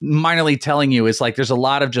that's minorly telling you is like there's a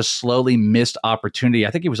lot of just slowly missed opportunity.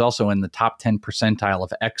 I think he was also in the top 10 percentile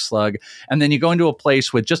of X-Slug. And then you go into a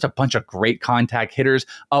place with just a bunch of great contact hitters,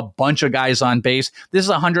 a bunch of guys on base. This is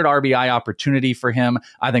a 100 RBI opportunity for him.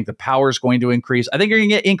 I think the power is going to increase. I think you're going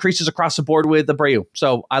to get increases across the board with Abreu.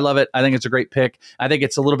 So I love it. I think it's a great pick. I think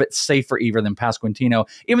it's a little bit safer even than Pasquantino,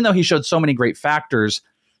 even though he showed so many great factors.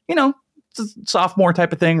 You know, it's a sophomore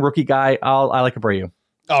type of thing, rookie guy. I like Abreu.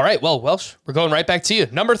 All right. Well, Welsh, we're going right back to you.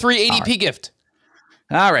 Number 3 ADP gift.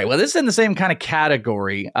 All right. Well, this is in the same kind of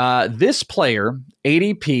category. This player,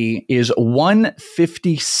 ADP, is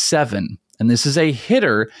 157. And this is a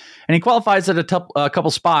hitter. And he qualifies at a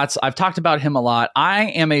couple spots. I've talked about him a lot. I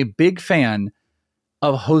am a big fan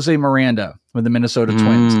of Jose Miranda with the Minnesota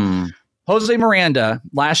Twins. Jose Miranda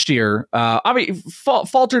last year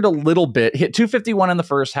faltered a little bit, hit 251 in the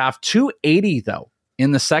first half, 280 though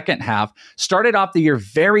in the second half. Started off the year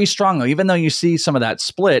very strong though, even though you see some of that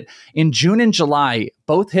split. In June and July,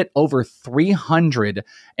 both hit over 300.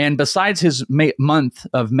 And besides his month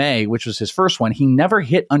of May, which was his first one, he never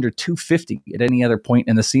hit under 250 at any other point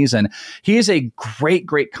in the season. He is a great,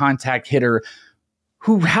 great contact hitter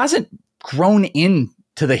who hasn't grown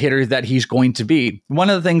into the hitter that he's going to be. One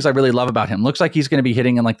of the things I really love about him, looks like he's going to be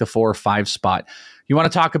hitting in like the 4 or 5 spot. You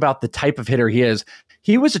want to talk about the type of hitter he is.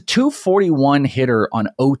 He was a 241 hitter on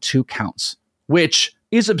 0-2 counts, which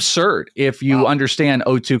is absurd if you understand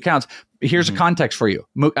 0-2 counts. Here's a context for you.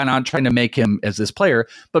 And I'm not trying to make him as this player,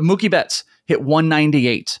 but Mookie Betts hit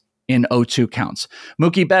 198 in 0-2 counts.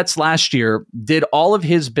 Mookie Betts last year did all of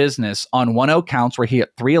his business on 1-0 counts where he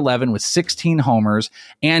hit 311 with 16 homers,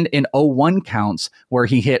 and in 0-1 counts where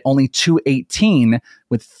he hit only 218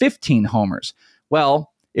 with 15 homers.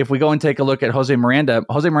 Well, if we go and take a look at Jose Miranda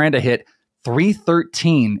hit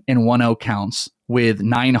 313 in 1-0 counts with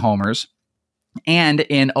 9 homers. And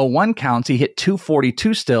in 0-1 counts, he hit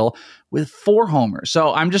 242 still with 4 homers.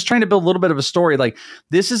 So I'm just trying to build a little bit of a story. Like,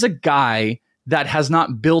 this is a guy that has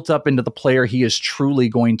not built up into the player he is truly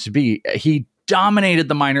going to be. He dominated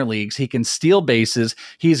the minor leagues. He can steal bases.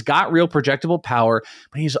 He's got real projectable power,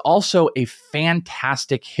 but he's also a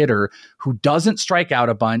fantastic hitter who doesn't strike out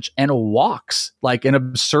a bunch and walks like an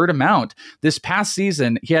absurd amount. This past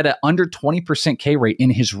season, he had an under 20% K rate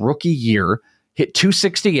in his rookie year, hit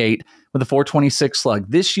 268 with a 426 slug.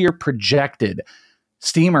 This year projected,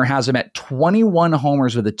 Steamer has him at 21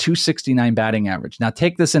 homers with a 269 batting average. Now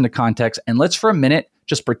take this into context and let's for a minute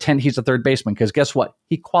just pretend he's a third baseman, because guess what?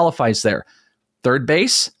 He qualifies there. Third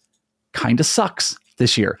base kind of sucks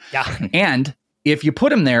this year. Yeah. And if you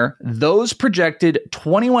put him there, those projected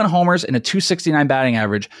 21 homers and a 269 batting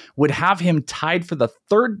average would have him tied for the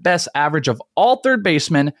third best average of all third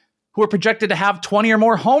basemen who are projected to have 20 or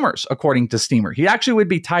more homers, according to Steamer. He actually would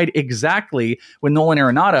be tied exactly with Nolan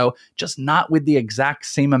Arenado, just not with the exact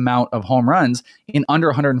same amount of home runs in under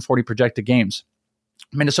 140 projected games.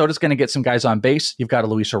 Minnesota's going to get some guys on base. You've got a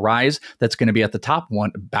Luis Arraez that's going to be at the top,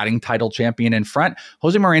 one batting title champion in front.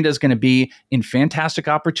 Jose Miranda is going to be in fantastic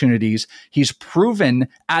opportunities. He's proven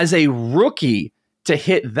as a rookie to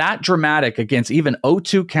hit that dramatic against even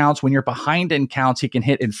 0-2 counts. When you're behind in counts, he can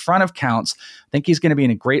hit in front of counts. I think he's going to be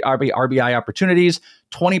in a great RBI opportunities,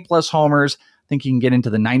 20 plus homers. I think he can get into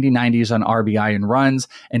the 90-90s on RBI and runs.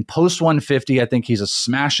 And post 150, I think he's a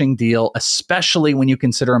smashing deal, especially when you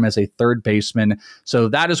consider him as a third baseman. So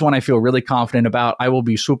that is one I feel really confident about. I will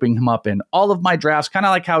be swooping him up in all of my drafts, kind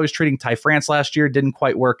of like how he was treating Ty France last year. Didn't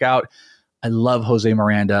quite work out. I love Jose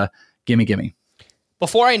Miranda. Gimme.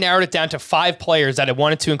 Before I narrowed it down to 5 players that I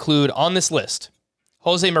wanted to include on this list,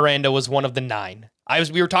 Jose Miranda was one of the 9.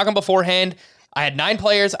 We were talking beforehand. I had 9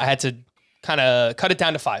 players. I had to kind of cut it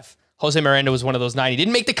down to 5. Jose Miranda was one of those 9. He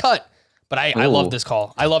didn't make the cut, but I love this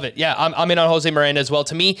call. I love it. Yeah, I'm in on Jose Miranda as well.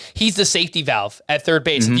 To me, he's the safety valve at third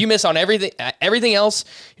base. If you miss on everything else,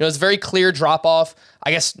 it's a very clear drop off. I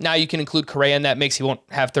guess now you can include Correa in that mix. He won't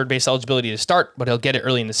have third base eligibility to start, but he'll get it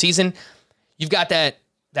early in the season. You've got that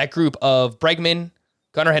group of Bregman,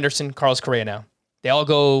 Gunnar Henderson, Carlos Correa now. They all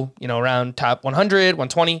go, around top 100,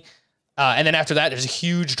 120. And then after that, there's a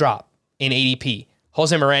huge drop in ADP.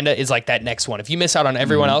 Jose Miranda is like that next one. If you miss out on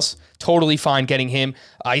everyone else, totally fine getting him.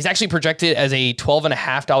 He's actually projected as a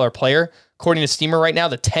 $12.50 player. According to Steamer right now,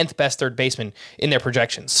 the 10th best third baseman in their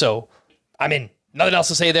projections. So I'm in. Nothing else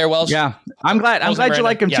to say there, Welsh. Yeah, I'm glad you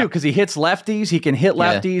like him too, because he hits lefties. He can hit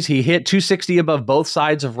lefties. He hit 260 above both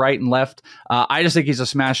sides of right and left. I just think he's a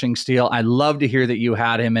smashing steal. I'd love to hear that you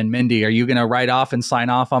had him. And Mindy, are you going to write off and sign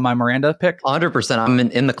off on my Miranda pick? 100%. I'm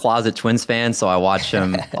in the closet Twins fan, so I watch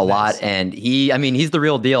him a lot. And he's the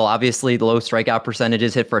real deal. Obviously, the low strikeout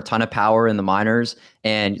percentages, hit for a ton of power in the minors.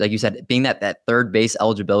 And like you said, being that third base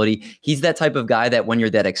eligibility, he's that type of guy that when you're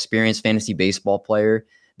that experienced fantasy baseball player,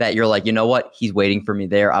 that you're like, you know what, he's waiting for me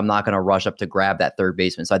there. I'm not going to rush up to grab that third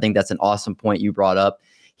baseman. So I think that's an awesome point you brought up.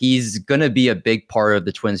 He's going to be a big part of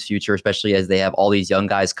the Twins' future, especially as they have all these young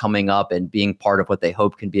guys coming up and being part of what they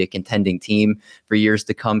hope can be a contending team for years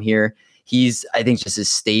to come here. He's, I think, just as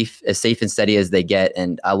safe and steady as they get.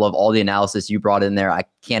 And I love all the analysis you brought in there. I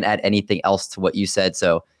can't add anything else to what you said.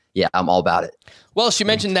 So yeah, I'm all about it. Well, she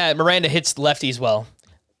mentioned that Miranda hits lefties well.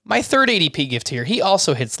 My third ADP gift here, he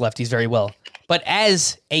also hits lefties very well. But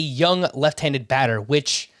as a young left-handed batter,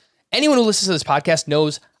 which anyone who listens to this podcast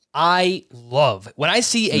knows I love. When I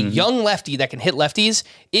see a young lefty that can hit lefties,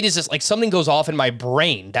 it is just like something goes off in my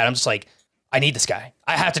brain that I'm just like, I need this guy.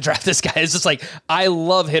 I have to draft this guy. It's just like, I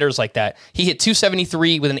love hitters like that. He hit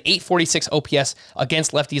 273 with an 846 OPS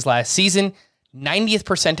against lefties last season, 90th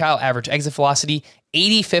percentile average exit velocity,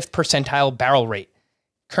 85th percentile barrel rate.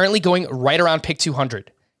 Currently going right around pick 200.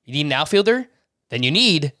 You need an outfielder? Then you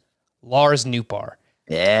need Lars Nootbaar.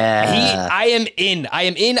 Yeah. I am in.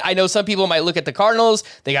 I know some people might look at the Cardinals.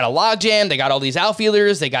 They got a logjam. They got all these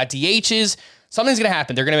outfielders. They got DHs. Something's going to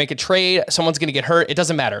happen. They're going to make a trade. Someone's going to get hurt. It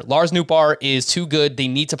doesn't matter. Lars Nootbaar is too good. They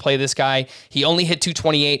need to play this guy. He only hit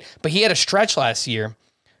 228, but he had a stretch last year.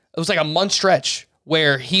 It was like a month stretch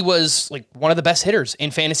where he was like one of the best hitters in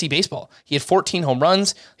fantasy baseball. He had 14 home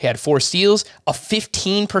runs. He had 4 steals, a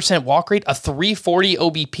 15% walk rate, a 340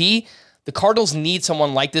 OBP. The Cardinals need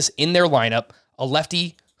someone like this in their lineup, a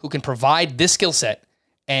lefty who can provide this skill set.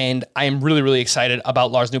 And I am really, really excited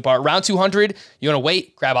about Lars Nootbaar. Round 200, you want to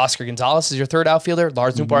wait, grab Oscar Gonzalez as your third outfielder,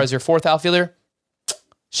 Lars Nootbaar as your fourth outfielder.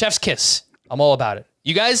 Chef's kiss. I'm all about it.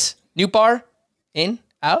 You guys, Nootbaar, in,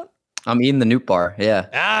 out? I'm eating the Nootbaar,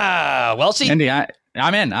 yeah. Well, see. Andy,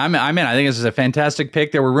 I'm in. I think this is a fantastic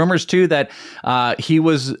pick. There were rumors too that he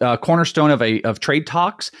was a cornerstone of trade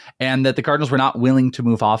talks, and that the Cardinals were not willing to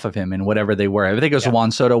move off of him in whatever they were. I think it was the Juan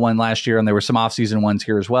Soto one last year, and there were some offseason ones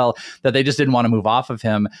here as well that they just didn't want to move off of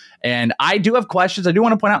him. And I do have questions. I do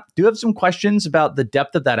want to point out, do have some questions about the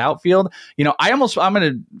depth of that outfield. I'm going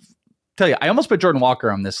to tell you, I almost put Jordan Walker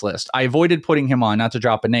on this list. I avoided putting him on, not to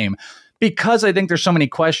drop a name, because I think there's so many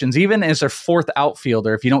questions. Even as their fourth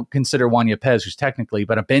outfielder, if you don't consider Juan Yepez, who's technically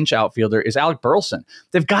but a bench outfielder, is Alec Burleson.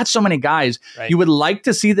 They've got so many guys. Right. You would like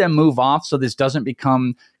to see them move off so this doesn't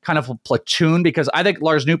become kind of a platoon, because I think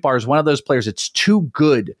Lars Nootbaar is one of those players that's too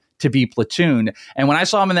good to be platooned. And when I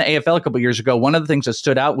saw him in the AFL a couple of years ago, one of the things that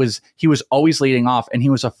stood out was he was always leading off, and he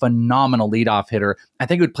was a phenomenal leadoff hitter. I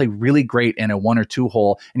think he would play really great in a 1 or 2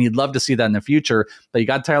 hole, and you'd love to see that in the future. But you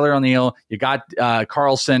got Tyler O'Neill, you got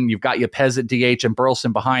Carlson, you've got Yepez at DH and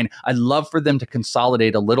Burleson behind. I'd love for them to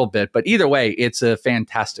consolidate a little bit, but either way, it's a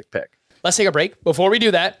fantastic pick. Let's take a break. Before we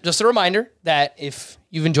do that, just a reminder that if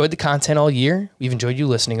you've enjoyed the content all year, we've enjoyed you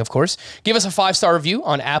listening, of course, give us a 5-star review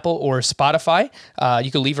on Apple or Spotify.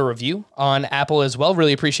 You can leave a review on Apple as well.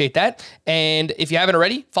 Really appreciate that. And if you haven't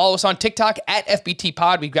already, follow us on TikTok at FBT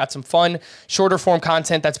Pod. We've got some fun, shorter form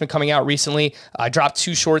content that's been coming out recently. I dropped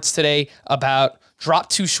 2 shorts today about drop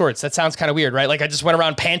 2 shorts. That sounds kind of weird, right? Like I just went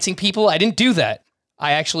around pantsing people. I didn't do that.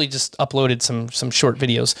 I actually just uploaded some short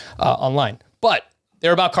videos online, but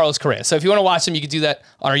they're about Carlos Correa. So if you want to watch them, you can do that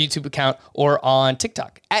on our YouTube account or on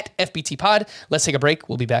TikTok at FBT Pod. Let's take a break.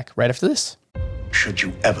 We'll be back right after this. Should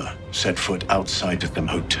you ever set foot outside of them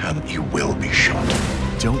hotel, you will be shot.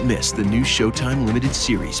 Don't miss the new Showtime limited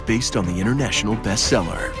series based on the international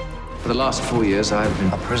bestseller. For the last 4 years, I've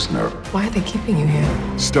been a prisoner. Why are they keeping you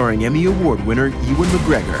here? Starring Emmy Award winner Ewan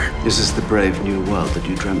McGregor. This is the brave new world that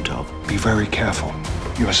you dreamt of. Be very careful.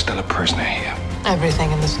 You are still a prisoner here.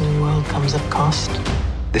 Everything in this new world comes at cost.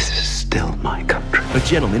 This is still my country. A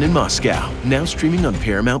Gentleman in Moscow, now streaming on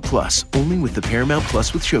Paramount Plus, only with the Paramount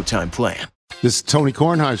Plus with Showtime plan. This is Tony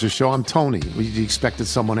Kornheiser's show. I'm Tony. You expected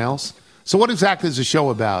someone else? So what exactly is the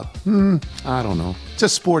show about? I don't know. It's a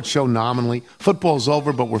sports show nominally. Football's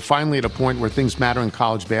over, but we're finally at a point where things matter in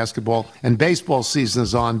college basketball, and baseball season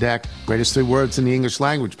is on deck. Greatest 3 words in the English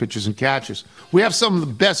language, pitchers and catchers. We have some of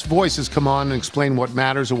the best voices come on and explain what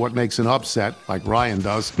matters or what makes an upset, like Ryan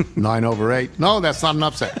does, 9/8. No, that's not an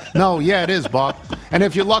upset. No, yeah, it is, Bob. And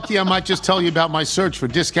if you're lucky, I might just tell you about my search for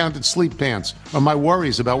discounted sleep pants or my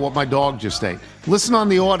worries about what my dog just ate. Listen on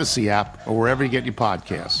the Odyssey app or wherever you get your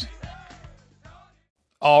podcasts.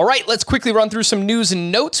 All right, let's quickly run through some news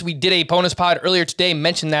and notes. We did a bonus pod earlier today,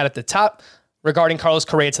 mentioned that at the top regarding Carlos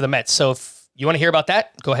Correa to the Mets. So if you want to hear about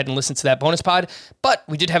that, go ahead and listen to that bonus pod. But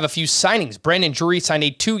we did have a few signings. Brandon Drury signed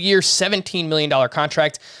a 2-year, $17 million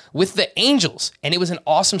contract with the Angels, and it was an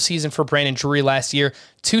awesome season for Brandon Drury last year.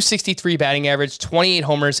 263 batting average, 28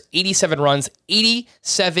 homers, 87 runs,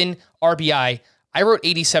 87 RBI. I wrote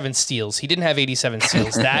 87 steals. He didn't have 87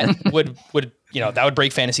 steals. That would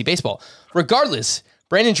break fantasy baseball. Regardless,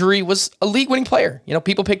 Brandon Drury was a league-winning player.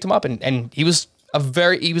 People picked him up, and he was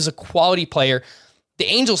a quality player. The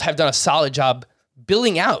Angels have done a solid job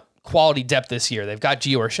building out quality depth this year. They've got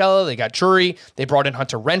Gio Urshela, they got Drury, they brought in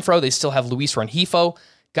Hunter Renfroe, they still have Luis Rengifo.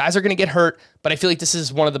 Guys are going to get hurt, but I feel like this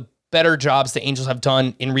is one of the better jobs the Angels have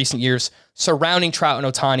done in recent years, surrounding Trout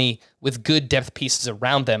and Ohtani with good depth pieces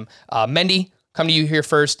around them. Mendy, come to you here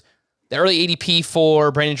first. The early ADP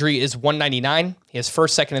for Brandon Drury is 199. He has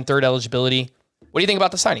first, second, and third eligibility. What do you think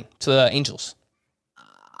about the signing to the Angels?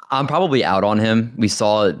 I'm probably out on him. We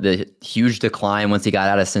saw the huge decline once he got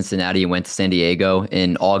out of Cincinnati and went to San Diego.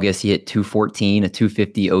 In August, he hit 214, a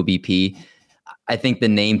 250 OBP. I think the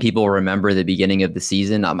name people remember the beginning of the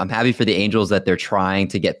season. I'm happy for the Angels that they're trying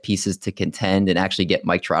to get pieces to contend and actually get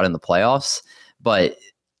Mike Trout in the playoffs. But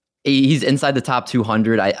he's inside the top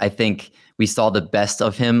 200. I think we saw the best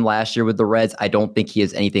of him last year with the Reds. I don't think he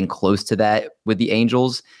has anything close to that with the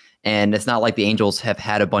Angels. And it's not like the Angels have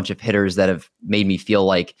had a bunch of hitters that have made me feel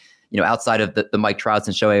like, outside of the Mike Trouts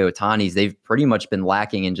and Shohei Ohtanis, they've pretty much been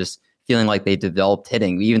lacking in just feeling like they developed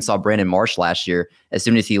hitting. We even saw Brandon Marsh last year. As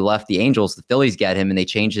soon as he left the Angels, the Phillies get him and they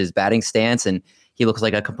changed his batting stance and he looks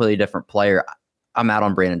like a completely different player. I'm out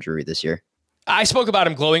on Brandon Drury this year. I spoke about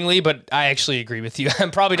him glowingly, but I actually agree with you.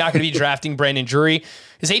 I'm probably not going to be drafting Brandon Drury.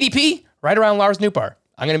 His ADP, right around Lars Nootbaar.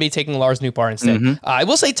 I'm going to be taking Lars Nootbaar instead. I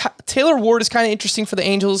will say Taylor Ward is kind of interesting for the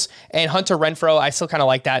Angels, and Hunter Renfroe. I still kind of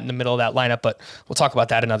like that in the middle of that lineup, but we'll talk about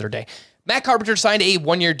that another day. Matt Carpenter signed a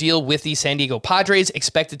 1-year deal with the San Diego Padres,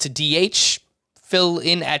 expected to DH, fill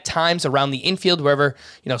in at times around the infield, wherever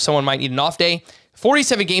someone might need an off day.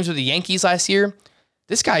 47 games with the Yankees last year.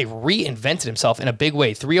 This guy reinvented himself in a big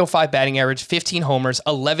way. 305 batting average, 15 homers,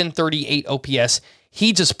 1138 OPS.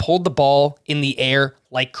 He just pulled the ball in the air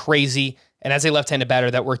like crazy. And as a left-handed batter,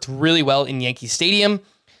 that worked really well in Yankee Stadium.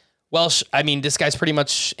 Welsh, this guy's pretty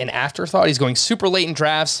much an afterthought. He's going super late in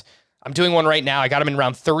drafts. I'm doing one right now. I got him in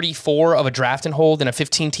round 34 of a draft and hold in a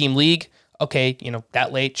 15-team league. Okay,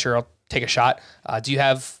 that late, sure, I'll take a shot. Do you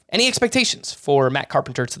have any expectations for Matt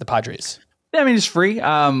Carpenter to the Padres? Yeah, it's free.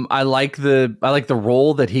 I like the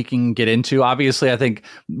role that he can get into. Obviously, I think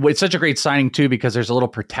it's such a great signing too because there's a little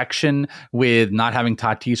protection with not having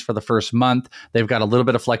Tatis for the first month. They've got a little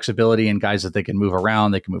bit of flexibility in guys that they can move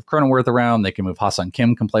around. They can move Cronenworth around. They can move Ha-Seong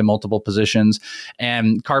Kim, can play multiple positions.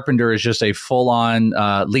 And Carpenter is just a full-on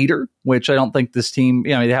leader, which I don't think this team.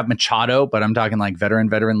 They have Machado, but I'm talking like veteran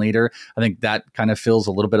leader. I think that kind of fills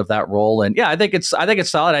a little bit of that role. And yeah, I think it's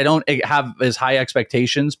solid. I don't have as high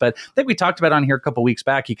expectations, but I think we talked about on here a couple weeks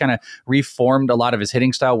back. He kind of reformed a lot of his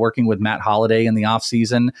hitting style, working with Matt Holliday in the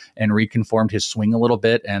offseason and reconformed his swing a little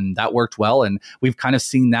bit. And that worked well. And we've kind of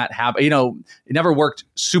seen that happen. It never worked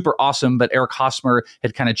super awesome, but Eric Hosmer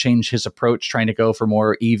had kind of changed his approach, trying to go for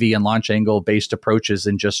more EV and launch angle based approaches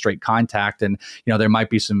than just straight contact. And, there might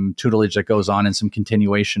be some tutelage that goes on and some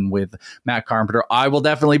continuation with Matt Carpenter. I will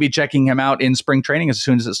definitely be checking him out in spring training as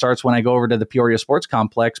soon as it starts when I go over to the Peoria Sports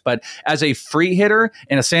Complex. But as a free hitter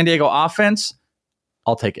in a San Diego offense,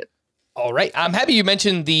 I'll take it. All right. I'm happy you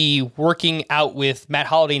mentioned the working out with Matt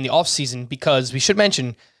Holliday in the offseason, because we should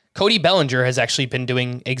mention Cody Bellinger has actually been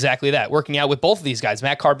doing exactly that, working out with both of these guys,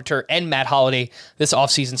 Matt Carpenter and Matt Holliday, this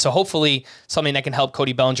offseason. So hopefully something that can help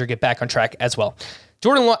Cody Bellinger get back on track as well.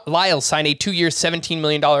 Jordan Lyles signed a 2-year, $17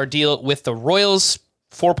 million deal with the Royals,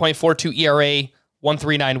 4.42 ERA,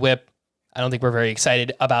 1.39 whip. I don't think we're very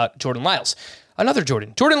excited about Jordan Lyles. Another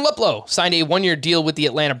Jordan Luplow signed a 1-year deal with the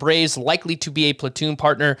Atlanta Braves, likely to be a platoon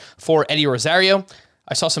partner for Eddie Rosario.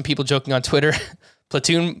 I saw some people joking on Twitter,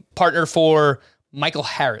 platoon partner for Michael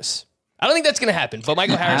Harris. I don't think that's going to happen, but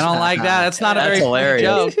Michael Harris... I don't like that. That's not a very funny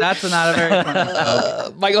joke. That's not a very funny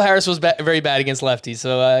joke. Michael Harris was very bad against lefties,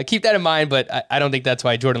 so keep that in mind, but I don't think that's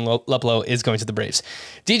why Jordan Luplow is going to the Braves.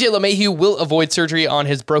 DJ LeMahieu will avoid surgery on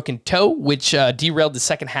his broken toe, which derailed the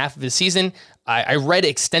second half of his season. I read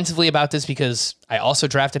extensively about this because I also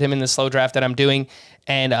drafted him in the slow draft that I'm doing,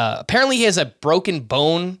 and apparently he has a broken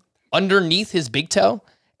bone underneath his big toe,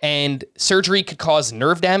 and surgery could cause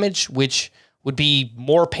nerve damage, which would be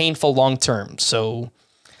more painful long-term. So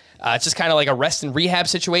it's just kind of like a rest and rehab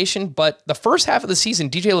situation. But the first half of the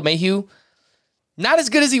season, DJ LeMahieu, not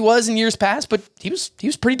as good as he was in years past, but he was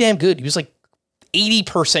pretty damn good. He was like 80%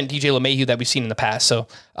 DJ LeMahieu that we've seen in the past. So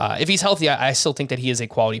if he's healthy, I still think that he is a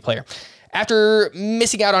quality player. After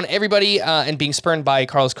missing out on everybody and being spurned by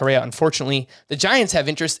Carlos Correa, unfortunately, the Giants have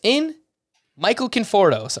interest in Michael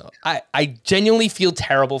Conforto. So I genuinely feel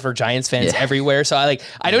terrible for Giants fans everywhere. So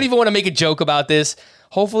I don't even want to make a joke about this.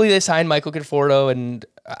 Hopefully they sign Michael Conforto and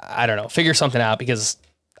I don't know, figure something out because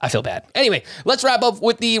I feel bad. Anyway, let's wrap up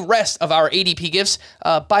with the rest of our ADP gifts.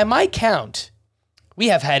 By my count, we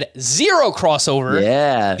have had 0 crossover.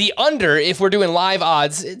 Yeah. The under, if we're doing live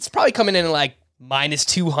odds, it's probably coming in like minus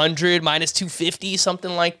 200, minus 250,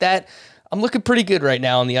 something like that. I'm looking pretty good right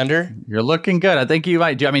now on the under. You're looking good. I think you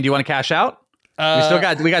might. Do you want to cash out?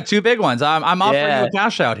 We got 2 big ones. I'm offering you a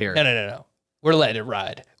cash out here. No. We're letting it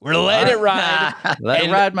ride. Let it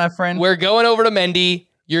ride, my friend. We're going over to Mendy,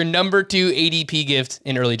 your number 2 ADP gift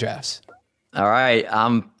in early drafts. All right.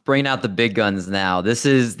 I'm bringing out the big guns now. This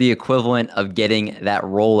is the equivalent of getting that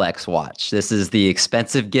Rolex watch. This is the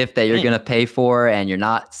expensive gift that you're going to pay for, and you're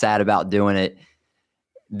not sad about doing it.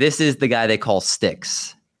 This is the guy they call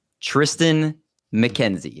Sticks. Tristan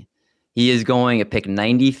McKenzie. He is going at pick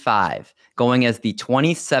 95, going as the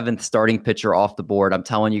 27th starting pitcher off the board. I'm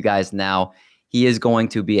telling you guys now, he is going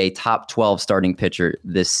to be a top 12 starting pitcher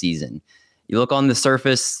this season. You look on the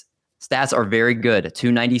surface, stats are very good. A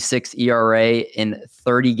 2.96 ERA in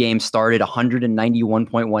 30 games started,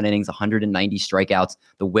 191.1 innings, 190 strikeouts.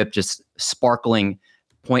 The whip just sparkling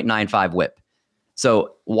 0.95 whip.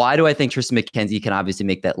 So why do I think Tristan McKenzie can obviously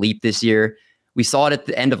make that leap this year? We saw it at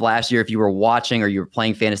the end of last year. If you were watching or you were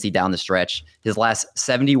playing fantasy down the stretch, his last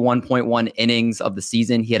 71.1 innings of the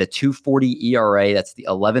season, he had a 2.40 ERA. That's the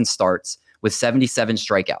 11 starts with 77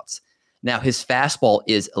 strikeouts. Now his fastball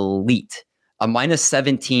is elite, a minus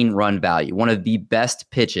 17 run value, one of the best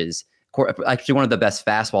pitches, actually one of the best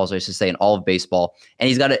fastballs, I should say, in all of baseball. And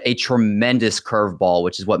he's got a tremendous curveball,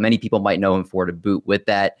 which is what many people might know him for to boot with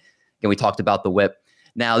that. And we talked about the whip.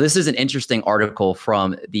 Now, this is an interesting article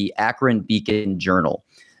from the Akron Beacon Journal.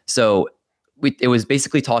 So it was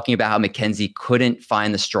basically talking about how McKenzie couldn't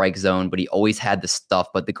find the strike zone, but he always had the stuff.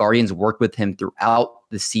 But the Guardians worked with him throughout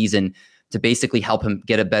the season to basically help him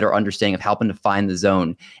get a better understanding of helping to find the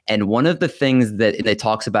zone. And one of the things that it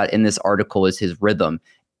talks about in this article is his rhythm.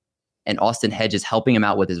 And Austin Hedges helping him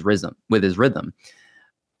out with his rhythm.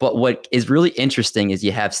 But what is really interesting is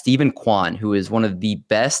you have Stephen Kwan, who is one of the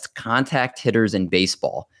best contact hitters in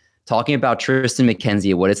baseball, talking about Tristan McKenzie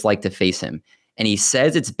and what it's like to face him. And he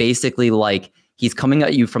says it's basically like he's coming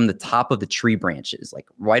at you from the top of the tree branches, like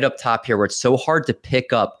right up top here, where it's so hard to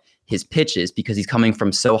pick up his pitches because he's coming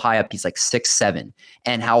from so high up. He's like 6'7",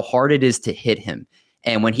 and how hard it is to hit him.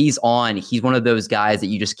 And when he's on, he's one of those guys that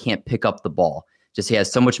you just can't pick up the ball. Just he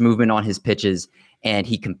has so much movement on his pitches. And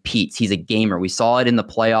he competes. He's a gamer. We saw it in the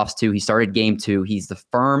playoffs too. He started game 2. He's the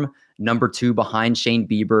firm number 2 behind Shane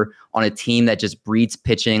Bieber on a team that just breeds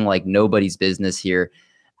pitching like nobody's business here.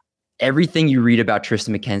 Everything you read about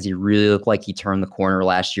Tristan McKenzie really looked like he turned the corner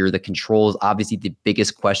last year. The control is obviously the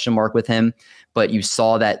biggest question mark with him, but you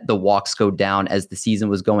saw that the walks go down as the season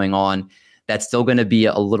was going on. That's still going to be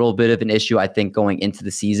a little bit of an issue, I think, going into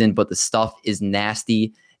the season, but the stuff is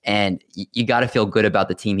nasty. And you got to feel good about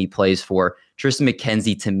the team he plays for. Tristan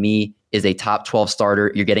McKenzie, to me, is a top 12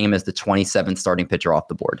 starter. You're getting him as the 27th starting pitcher off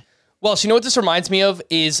the board. Well, so you know what this reminds me of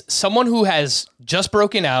is someone who has just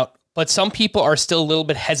broken out, but some people are still a little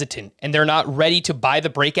bit hesitant and they're not ready to buy the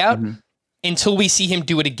breakout until we see him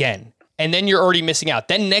do it again. And then you're already missing out.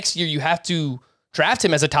 Then next year you have to draft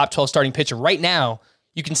him as a top 12 starting pitcher. Right now,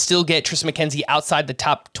 you can still get Tristan McKenzie outside the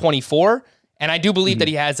top 24, and I do believe that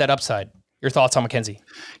he has that upside. Your thoughts on McKenzie?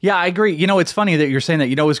 Yeah, I agree. It's funny that you're saying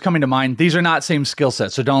that. What's coming to mind, these are not same skill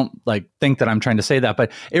sets, so don't think that I'm trying to say that,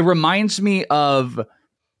 but it reminds me of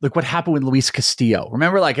what happened with Luis Castillo.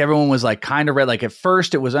 Remember, everyone was kind of red. At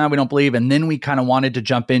first it was, we don't believe. And then we kind of wanted to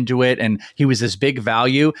jump into it. And he was this big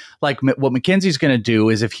value. What McKenzie's going to do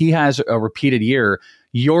is if he has a repeated year,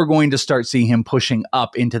 you're going to start seeing him pushing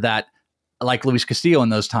up into that, like Luis Castillo in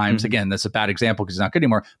those times. Again, that's a bad example because he's not good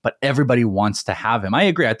anymore, but everybody wants to have him. I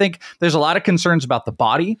agree. I think there's a lot of concerns about the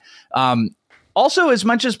body. Also, as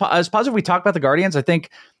much as positive we talk about the Guardians, I think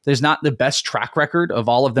there's not the best track record of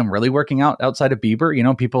all of them really working out outside of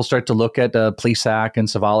Bieber. People start to look at Plesac and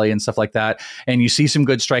Savali and stuff like that, and you see some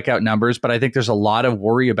good strikeout numbers, but I think there's a lot of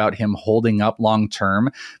worry about him holding up long term.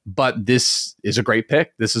 But this is a great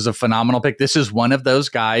pick. This is a phenomenal pick. This is one of those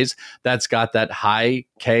guys that's got that high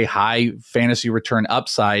fantasy return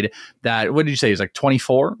upside that, what did you say, is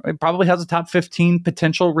 24? It probably has a top 15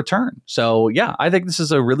 potential return. So yeah, I think this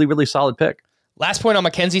is a really, really solid pick. Last point on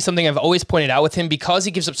McKenzie, something I've always pointed out with him, because he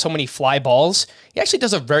gives up so many fly balls, he actually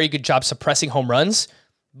does a very good job suppressing home runs,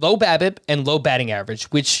 low BABIP and low batting average,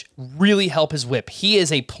 which really help his whip. He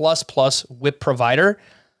is a plus whip provider.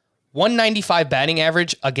 195 batting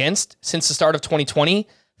average against since the start of 2020,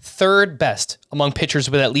 third best among pitchers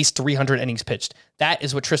with at least 300 innings pitched. That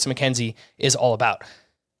is what Tristan McKenzie is all about.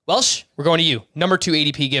 Welsh, we're going to you. Number 2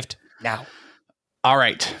 ADP gift now. All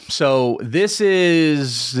right. So this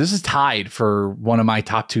is tied for one of my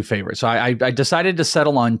top 2 favorites. So I decided to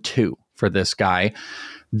settle on 2 for this guy.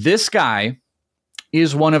 This guy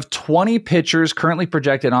is one of 20 pitchers currently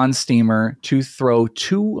projected on Steamer to throw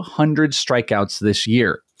 200 strikeouts this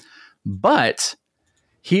year. But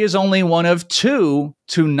he is only one of 2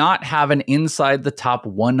 to not have an inside the top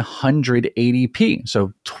 100 ADP.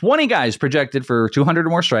 So 20 guys projected for 200 or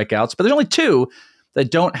more strikeouts, but there's only 2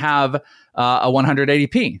 that don't have a 100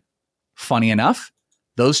 ADP. Funny enough,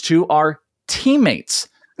 those 2 are teammates.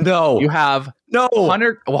 No. You have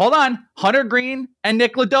Hunter. Well, hold on. Hunter Greene and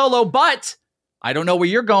Nick Lodolo, but I don't know where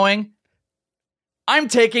you're going. I'm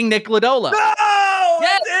taking Nick Lodolo. No! Yes!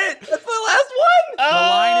 That's it! That's the last one! The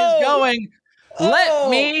line is going. Let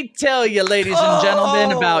me tell you, ladies and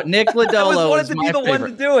gentlemen, about Nick Lodolo. I always wanted is to my be the favorite.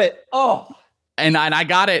 one to do it. And I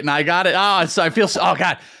got it. Oh, so I feel so, oh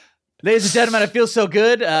God. Ladies and gentlemen, I feel so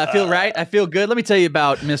good. I feel right. I feel good. Let me tell you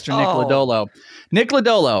about Mr. Nick Lodolo. Nick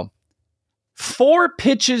Lodolo, 4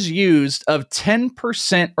 pitches used of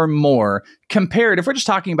 10% or more compared, if we're just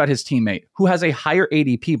talking about his teammate, who has a higher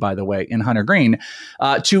ADP, by the way, in Hunter Greene,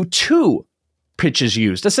 to 2 pitches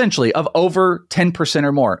used, essentially, of over 10%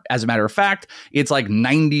 or more. As a matter of fact, it's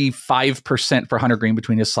 95% for Hunter Greene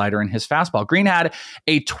between his slider and his fastball. Greene had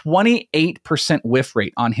a 28% whiff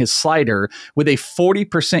rate on his slider with a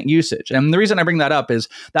 40% usage. And the reason I bring that up is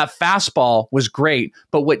that fastball was great,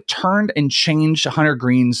 but what turned and changed Hunter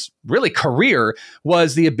Greene's really career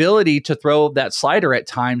was the ability to throw that slider at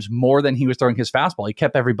times more than he was throwing his fastball. He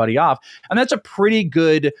kept everybody off, and that's a pretty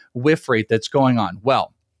good whiff rate that's going on.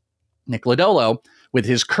 Well, Nick Lodolo, with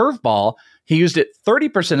his curveball, he used it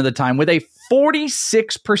 30% of the time with a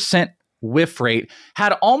 46% whiff rate,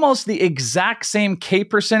 had almost the exact same K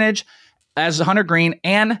percentage as Hunter Greene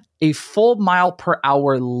and a full mile per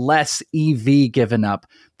hour less EV given up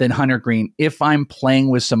than Hunter Greene, if I'm playing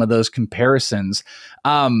with some of those comparisons.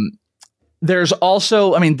 There's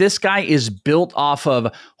also, this guy is built off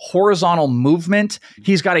of horizontal movement.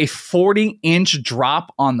 He's got a 40-inch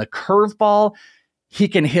drop on the curveball. He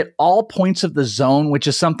can hit all points of the zone, which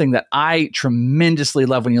is something that I tremendously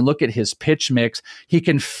love when you look at his pitch mix. He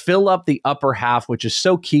can fill up the upper half, which is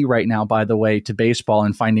so key right now, by the way, to baseball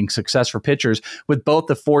and finding success for pitchers with both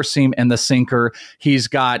the four seam and the sinker. He's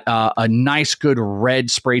got a nice, good red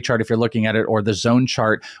spray chart, if you're looking at it, or the zone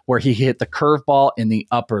chart, where he hit the curveball in the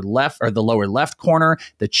upper left or the lower left corner,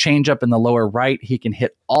 the changeup in the lower right. He can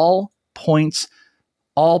hit all points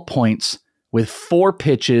with 4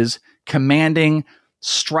 pitches, commanding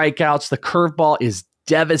strikeouts. The curveball is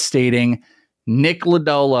devastating. Nick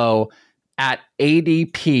Lodolo at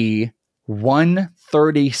ADP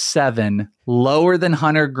 137, lower than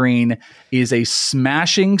Hunter Greene, is a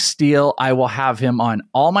smashing steal. I will have him on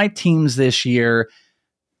all my teams this year,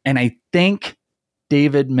 and I think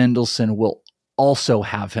David Mendelson will also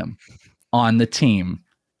have him on the team.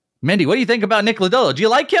 Mindy, what do you think about Nick Lodolo? Do you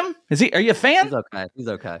like him? Are you a fan? He's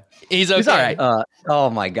okay. He's all right.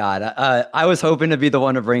 Oh my God. I was hoping to be the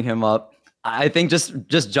one to bring him up. I think just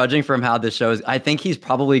judging from how this shows, I think he's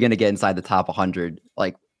probably going to get inside the top 100,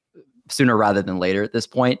 like sooner rather than later at this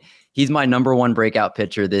point. He's my number one breakout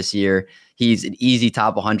pitcher this year. He's an easy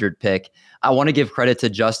top 100 pick. I want to give credit to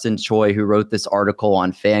Justin Choi, who wrote this article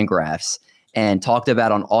on Fangraphs and talked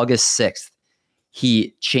about on August 6th,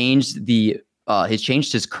 he changed his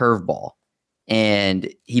curveball.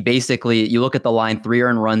 And he basically, you look at the line, 3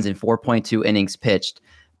 earned runs in 4.2 innings pitched.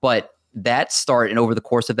 But that start, and over the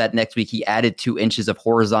course of that next week, he added 2 inches of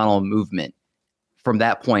horizontal movement from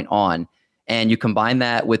that point on. And you combine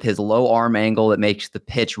that with his low arm angle that makes the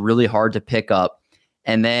pitch really hard to pick up.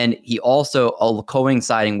 And then he also,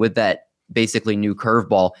 coinciding with that basically new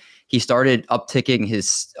curveball, he started upticking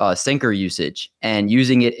his sinker usage and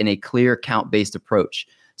using it in a clear count-based approach.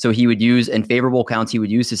 So he would use, in favorable counts, he would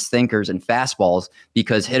use his sinkers and fastballs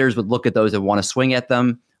because hitters would look at those and want to swing at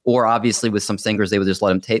them. Or obviously with some sinkers, they would just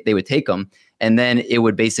let him they would take them. And then it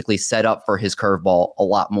would basically set up for his curveball a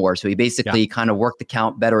lot more. So he basically kind of worked the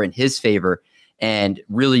count better in his favor and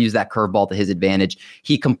really used that curveball to his advantage.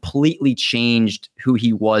 He completely changed who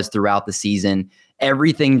he was throughout the season.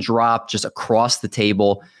 Everything dropped just across the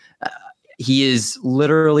table. He is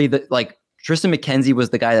literally Tristan McKenzie was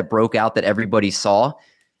the guy that broke out that everybody saw.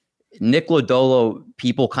 Nick Lodolo,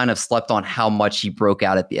 people kind of slept on how much he broke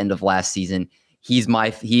out at the end of last season. He's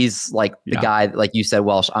like the guy, like you said,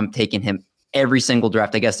 Welsh, I'm taking him every single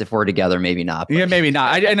draft. I guess if we're together, maybe not. Yeah, maybe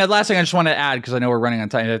not. And the last thing I just want to add, because I know we're running on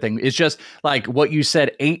time, another thing, is just like what you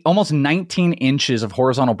said, almost 19 inches of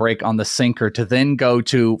horizontal break on the sinker to then go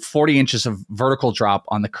to 40 inches of vertical drop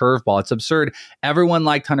on the curveball. It's absurd. Everyone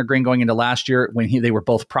liked Hunter Greene going into last year when they were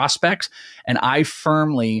both prospects. And I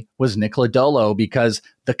firmly was Nick Lodolo because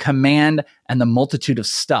the command and the multitude of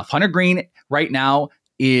stuff. Hunter Greene right now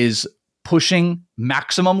is pushing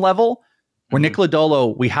maximum level. Where Nick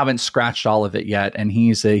Lodolo, we haven't scratched all of it yet, and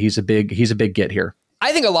he's a big get here.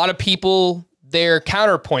 I think a lot of people, their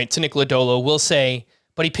counterpoint to Nick Lodolo will say,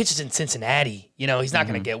 but he pitches in Cincinnati. He's not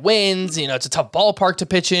going to get wins. It's a tough ballpark to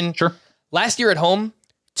pitch in. Sure. Last year at home,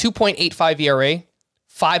 2.85 ERA,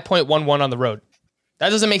 5.11 on the road. That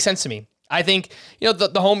doesn't make sense to me. I think,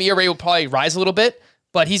 the home ERA will probably rise a little bit,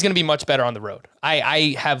 but he's going to be much better on the road.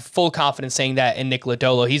 I have full confidence saying that in Nick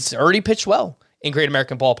Lodolo. He's already pitched well in Great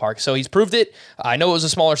American Ballpark. So he's proved it. I know it was a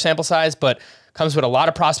smaller sample size, but comes with a lot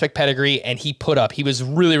of prospect pedigree, and he put up. He was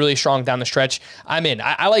really, really strong down the stretch. I'm in.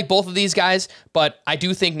 I like both of these guys, but I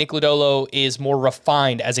do think Nick Lodolo is more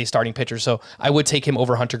refined as a starting pitcher, so I would take him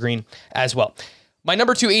over Hunter Greene as well. My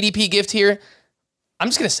number 2 ADP gift here, I'm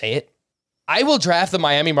just going to say it. I will draft the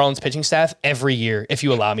Miami Marlins pitching staff every year if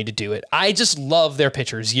you allow me to do it. I just love their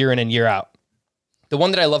pitchers year in and year out. The one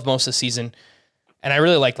that I love most this season, and I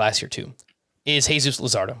really liked last year too, is Jesus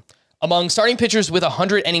Luzardo. Among starting pitchers with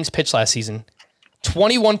 100 innings pitched last season,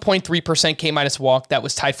 21.3% K- walk. That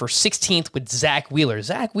was tied for 16th with Zach Wheeler.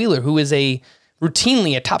 Zach Wheeler, who is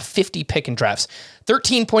routinely a top 50 pick in drafts.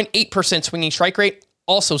 13.8% swinging strike rate,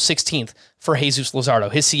 also 16th for Jesus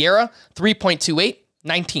Luzardo. His Sierra, 3.28,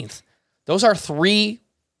 19th. Those are 3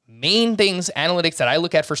 main things, analytics that I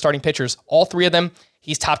look at for starting pitchers. All 3 of them,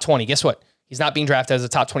 he's top 20. Guess what? He's not being drafted as a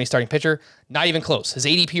top 20 starting pitcher. Not even close. His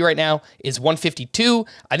ADP right now is 152.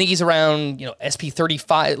 I think he's around, SP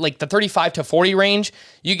 35, like the 35 to 40 range.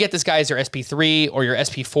 You get this guy as your SP3 or your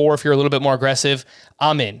SP4 if you're a little bit more aggressive.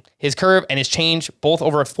 I'm in. His curve and his change, both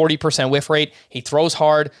over a 40% whiff rate. He throws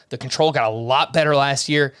hard. The control got a lot better last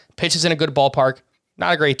year. Pitches in a good ballpark.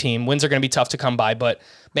 Not a great team. Wins are going to be tough to come by. But,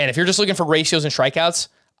 man, if you're just looking for ratios and strikeouts,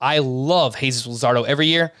 I love Jesus Luzardo every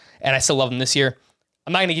year, and I still love him this year.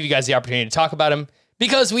 I'm not going to give you guys the opportunity to talk about him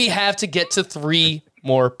because we have to get to 3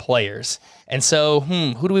 more players. And so,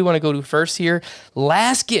 who do we want to go to first here?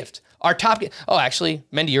 Last gift. Our top gift. Oh, actually,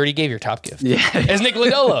 Mendy, you already gave your top gift. Yeah. It's Nick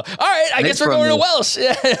Lodolo. All right, I guess we're going to Welsh.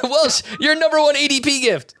 Welsh, your number 1 ADP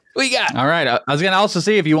gift. What you got? All right. I was going to also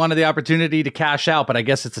see if you wanted the opportunity to cash out, but I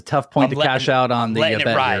guess it's a tough point to cash out on the bet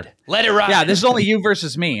here. Let it ride. Yeah, this is only you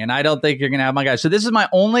versus me, and I don't think you're going to have my guy. So this is my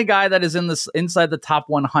only guy that is inside the top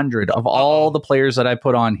 100 of all the players that I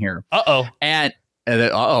put on here. And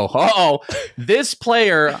this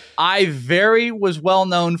player I was well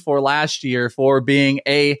known for last year for being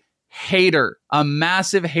a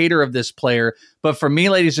massive hater of this player. But for me,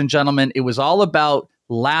 ladies and gentlemen, it was all about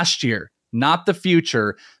last year, not the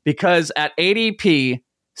future, because at ADP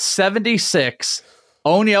 76,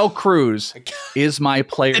 Oneil Cruz is my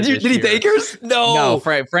player. Did he take yours? No,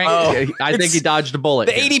 Frank. I think he dodged a bullet.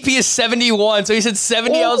 The ADP is 71, so he said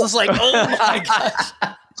 70. I was just like, oh my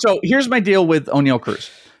gosh. So here's my deal with Oneil Cruz.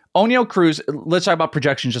 Oneil Cruz, let's talk about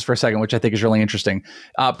projections just for a second, which I think is really interesting.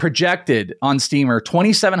 Projected on Steamer,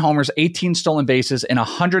 27 homers, 18 stolen bases in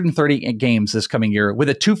 130 games this coming year with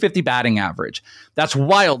a 250 batting average. That's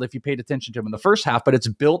wild if you paid attention to him in the first half, but it's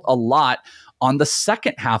built a lot on the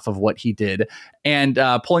second half of what he did. And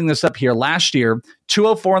pulling this up here, last year,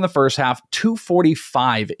 204 in the first half,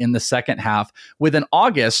 245 in the second half, with an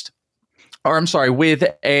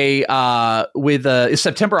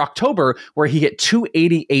September, October, where he hit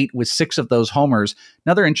 288 with 6 of those homers.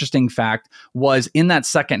 Another interesting fact was in that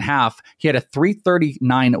second half, he had a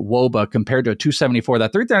 339 WOBA compared to a 274.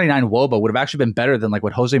 That 339 WOBA would have actually been better than like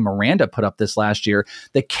what Jose Miranda put up this last year.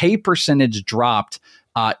 The K percentage dropped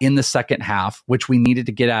in the second half, which we needed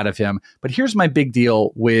to get out of him. But here's my big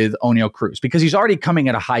deal with Oneil Cruz, because he's already coming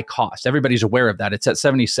at a high cost. Everybody's aware of that. It's at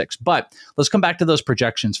 76. But let's come back to those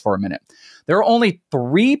projections for a minute. There are only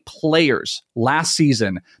 3 players last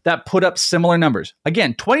season that put up similar numbers.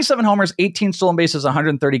 Again, 27 homers, 18 stolen bases,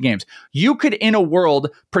 130 games. You could, in a world,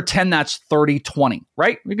 pretend that's 30-20,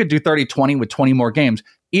 right? We could do 30-20 with 20 more games.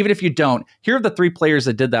 Even if you don't, here are the 3 players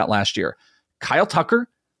that did that last year. Kyle Tucker,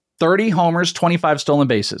 30 homers, 25 stolen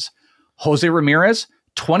bases. Jose Ramirez,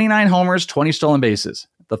 29 homers, 20 stolen bases.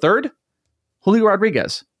 The third, Julio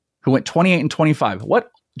Rodriguez, who went 28 and 25.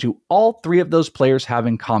 What do all 3 of those players have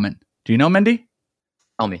in common? Do you know, Mendy?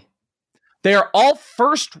 Tell me. They are all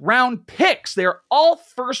first-round picks. They are all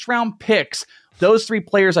first-round picks. Those 3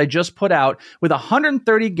 players I just put out with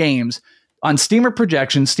 130 games on Steamer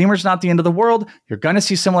projections. Steamer's not the end of the world. You're going to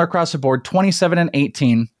see similar across the board, 27 and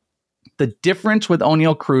 18. The difference with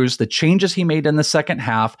Oneil Cruz, the changes he made in the second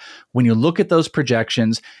half, when you look at those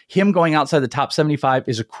projections, him going outside the top 75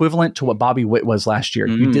 is equivalent to what Bobby Witt was last year.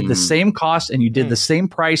 You did the same cost and you did the same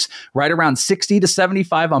price, right around 60 to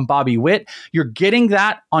 75 on Bobby Witt. You're getting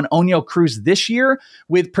that on Oneil Cruz this year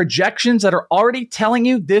with projections that are already telling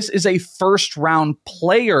you this is a first-round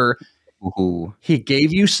player. Ooh. He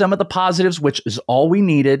gave you some of the positives, which is all we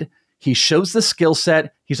needed. He shows the skill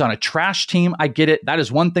set. He's on a trash team. I get it. That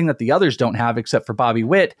is one thing that the others don't have except for Bobby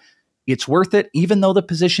Witt. It's worth it, even though the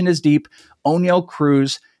position is deep. Oneil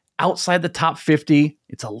Cruz, outside the top 50,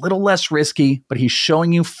 it's a little less risky, but he's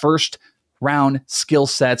showing you first-round skill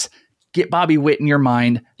sets. Get Bobby Witt in your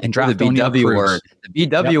mind and draft the Oneil BW Cruz. word. The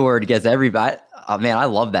BW word gets everybody. Oh, man, I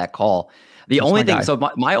love that call. The only thing, so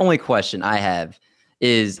my only question I have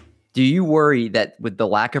is, do you worry that with the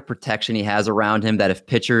lack of protection he has around him, that if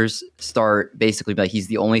pitchers start basically like he's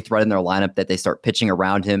the only threat in their lineup, that they start pitching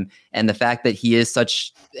around him, and the fact that he is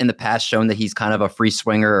such in the past shown that he's kind of a free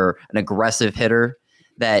swinger or an aggressive hitter,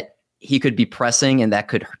 that he could be pressing and that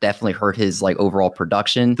could definitely hurt his like overall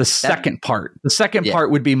production? The second part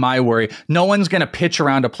would be my worry. No one's going to pitch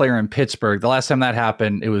around a player in Pittsburgh. The last time that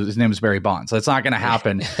happened, his name was Barry Bonds. That's not going to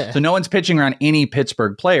happen. So no one's pitching around any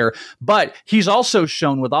Pittsburgh player, but he's also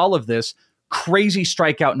shown with all of this crazy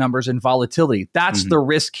strikeout numbers and volatility. That's the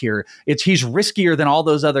risk here. He's riskier than all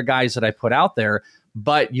those other guys that I put out there,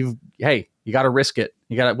 but you got to risk it.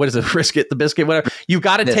 You got to, what is it? Risk it, the biscuit, whatever. You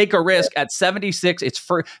got to take a risk at 76. It's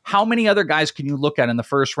for how many other guys can you look at in the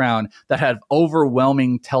first round that have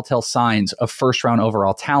overwhelming telltale signs of first round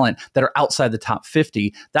overall talent that are outside the top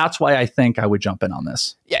 50? That's why I think I would jump in on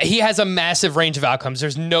this. Yeah, he has a massive range of outcomes.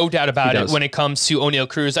 There's no doubt about it when it comes to Oneil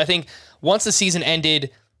Cruz. I think once the season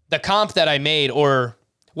ended, the comp that I made, or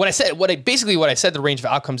what I said, the range of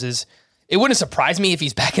outcomes is, it wouldn't surprise me if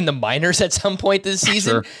he's back in the minors at some point this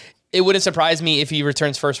season. Sure. It wouldn't surprise me if he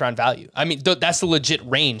returns first-round value. I mean, that's the legit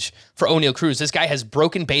range for Oneil Cruz. This guy has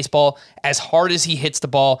broken baseball as hard as he hits the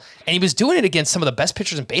ball, and he was doing it against some of the best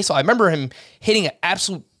pitchers in baseball. I remember him hitting an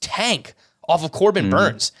absolute tank off of Corbin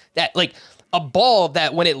Burns. That, like, a ball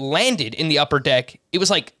that when it landed in the upper deck, it was,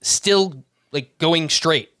 like, still, like, going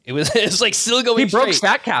straight. It was like still going straight. He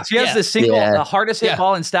broke StatCast. He has the hardest hit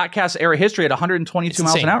ball in StatCast era history at 122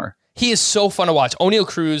 miles an hour. He is so fun to watch. Oneil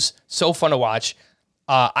Cruz, so fun to watch.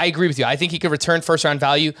 I agree with you. I think he could return first-round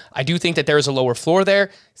value. I do think that there is a lower floor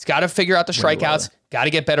there. He's got to figure out the strikeouts, got to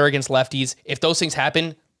get better against lefties. If those things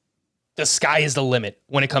happen, the sky is the limit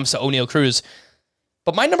when it comes to Oneil Cruz.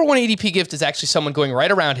 But my number one ADP gift is actually someone going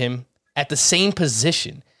right around him at the same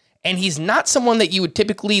position. And he's not someone that you would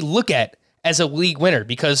typically look at as a league winner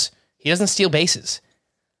because he doesn't steal bases.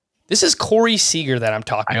 This is Corey Seager that I'm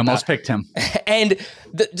talking about. I almost picked him. And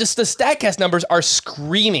just the StatCast numbers are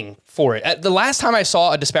screaming for it. The last time I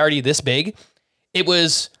saw a disparity this big, it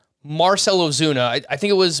was Marcell Ozuna. I think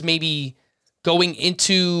it was maybe going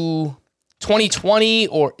into 2020,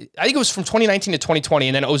 or I think it was from 2019 to 2020,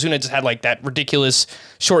 and then Ozuna just had like that ridiculous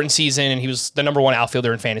shortened season, and he was the number one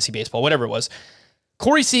outfielder in fantasy baseball, whatever it was.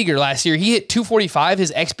 Corey Seager last year, he hit 245.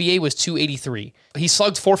 His XBA was 283. He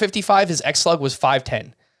slugged 455. His X-slug was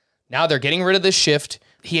 510. Now they're getting rid of this shift.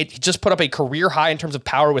 He just put up a career high in terms of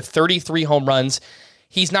power with 33 home runs.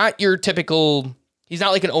 He's not your typical, he's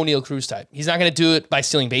not like an O'Neal Cruz type. He's not going to do it by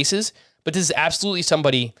stealing bases, but this is absolutely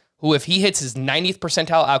somebody who, if he hits his 90th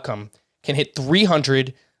percentile outcome, can hit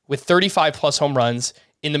 300 with 35 plus home runs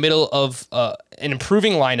in the middle of an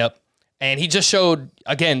improving lineup. And he just showed,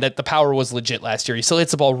 again, that the power was legit last year. He still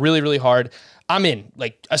hits the ball really, really hard. I'm in,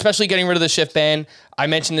 like, especially getting rid of the shift ban. I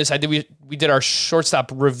mentioned this. We did our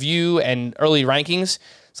shortstop review and early rankings.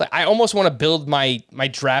 It's like I almost want to build my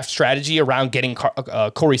draft strategy around getting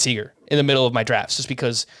Corey Seager in the middle of my drafts, just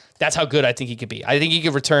because that's how good I think he could be. I think he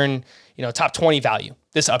could return, top 20 value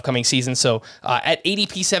this upcoming season. So at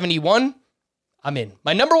ADP 71, I'm in.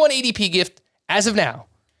 My number one ADP gift as of now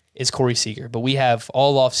is Corey Seager, but we have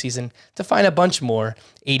all off season to find a bunch more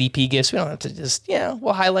ADP gifts. We don't have to just,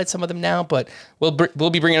 we'll highlight some of them now, but we'll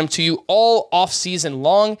be bringing them to you all off season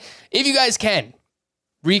long. If you guys can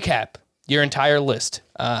recap your entire list,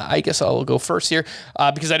 I guess I'll go first here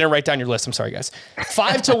because I didn't write down your list. I'm sorry, guys.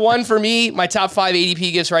 5-1 for me. My top 5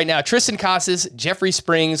 ADP gifts right now: Tristan Casas, Jeffrey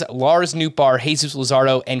Springs, Lars Nootbaar, Jesus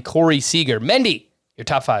Luzardo, and Corey Seager. Mendy, your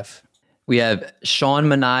top 5. We have Sean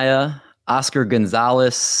Manaea, Oscar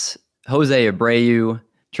Gonzalez, Jose Abreu,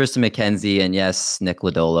 Tristan McKenzie, and yes, Nick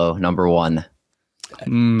Lodolo, number 1.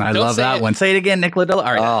 I love that one. Say it again, Nick Lodolo.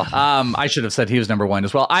 All right. I should have said he was number 1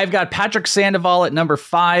 as well. I've got Patrick Sandoval at number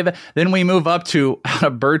 5. Then we move up to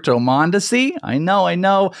Alberto Mondesi. I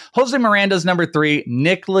know. Jose Miranda's number 3.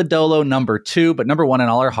 Nick Lodolo, number 2, but number 1 in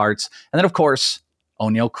all our hearts. And then, of course,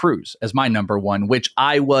 O'Neal Cruz as my number 1, which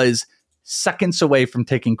I was seconds away from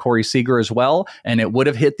taking Corey Seager as well, and it would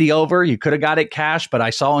have hit the over. You could have got it cash, but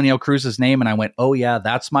I saw O'Neal Cruz's name and I went, oh yeah,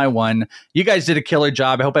 that's my one. You guys did a killer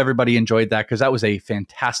job. I hope everybody enjoyed that because that was a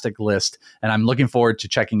fantastic list, and I'm looking forward to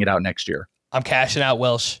checking it out next year. I'm cashing out,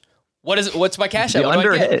 Welsh. What's my cash out?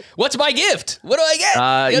 What's my gift? What do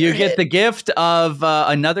I get? You get the gift of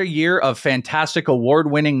another year of fantastic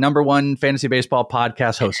award-winning number 1 fantasy baseball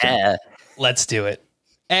podcast hosting. Yeah. Let's do it.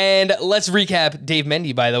 And let's recap Dave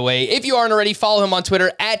Mendy, by the way. If you aren't already, follow him on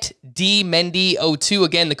Twitter at DMendy02.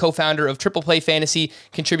 Again, the co-founder of Triple Play Fantasy,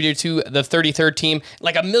 contributor to the 33rd team,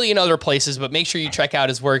 like a million other places, but make sure you check out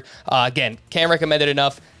his work. Again, can't recommend it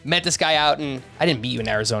enough. Met this guy out, and I didn't meet you in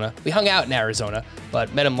Arizona. We hung out in Arizona,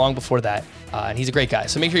 but met him long before that. And he's a great guy.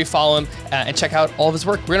 So make sure you follow him and check out all of his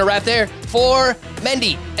work. We're going to wrap there for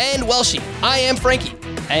Mendy and Welshie. I am Frankie,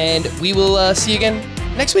 and we will see you again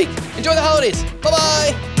next week. Enjoy the holidays.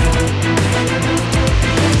 Bye-bye.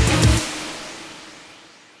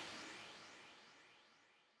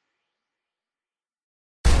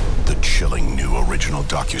 The chilling new original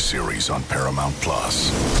docuseries on Paramount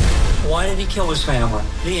Plus. Why did he kill his family?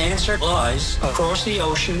 The answer lies across the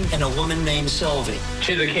ocean in a woman named Sylvie.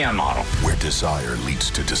 She's a CAN model. Where desire leads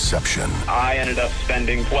to deception. I ended up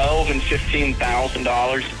spending $12,000 and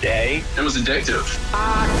 $15,000 a day. It was addictive.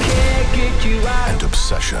 I can't get you out. And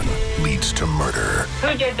obsession leads to murder.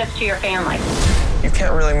 Who did this to your family? You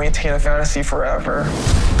can't really maintain a fantasy forever.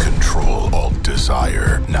 Control Alt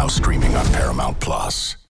Desire. Now streaming on Paramount Plus.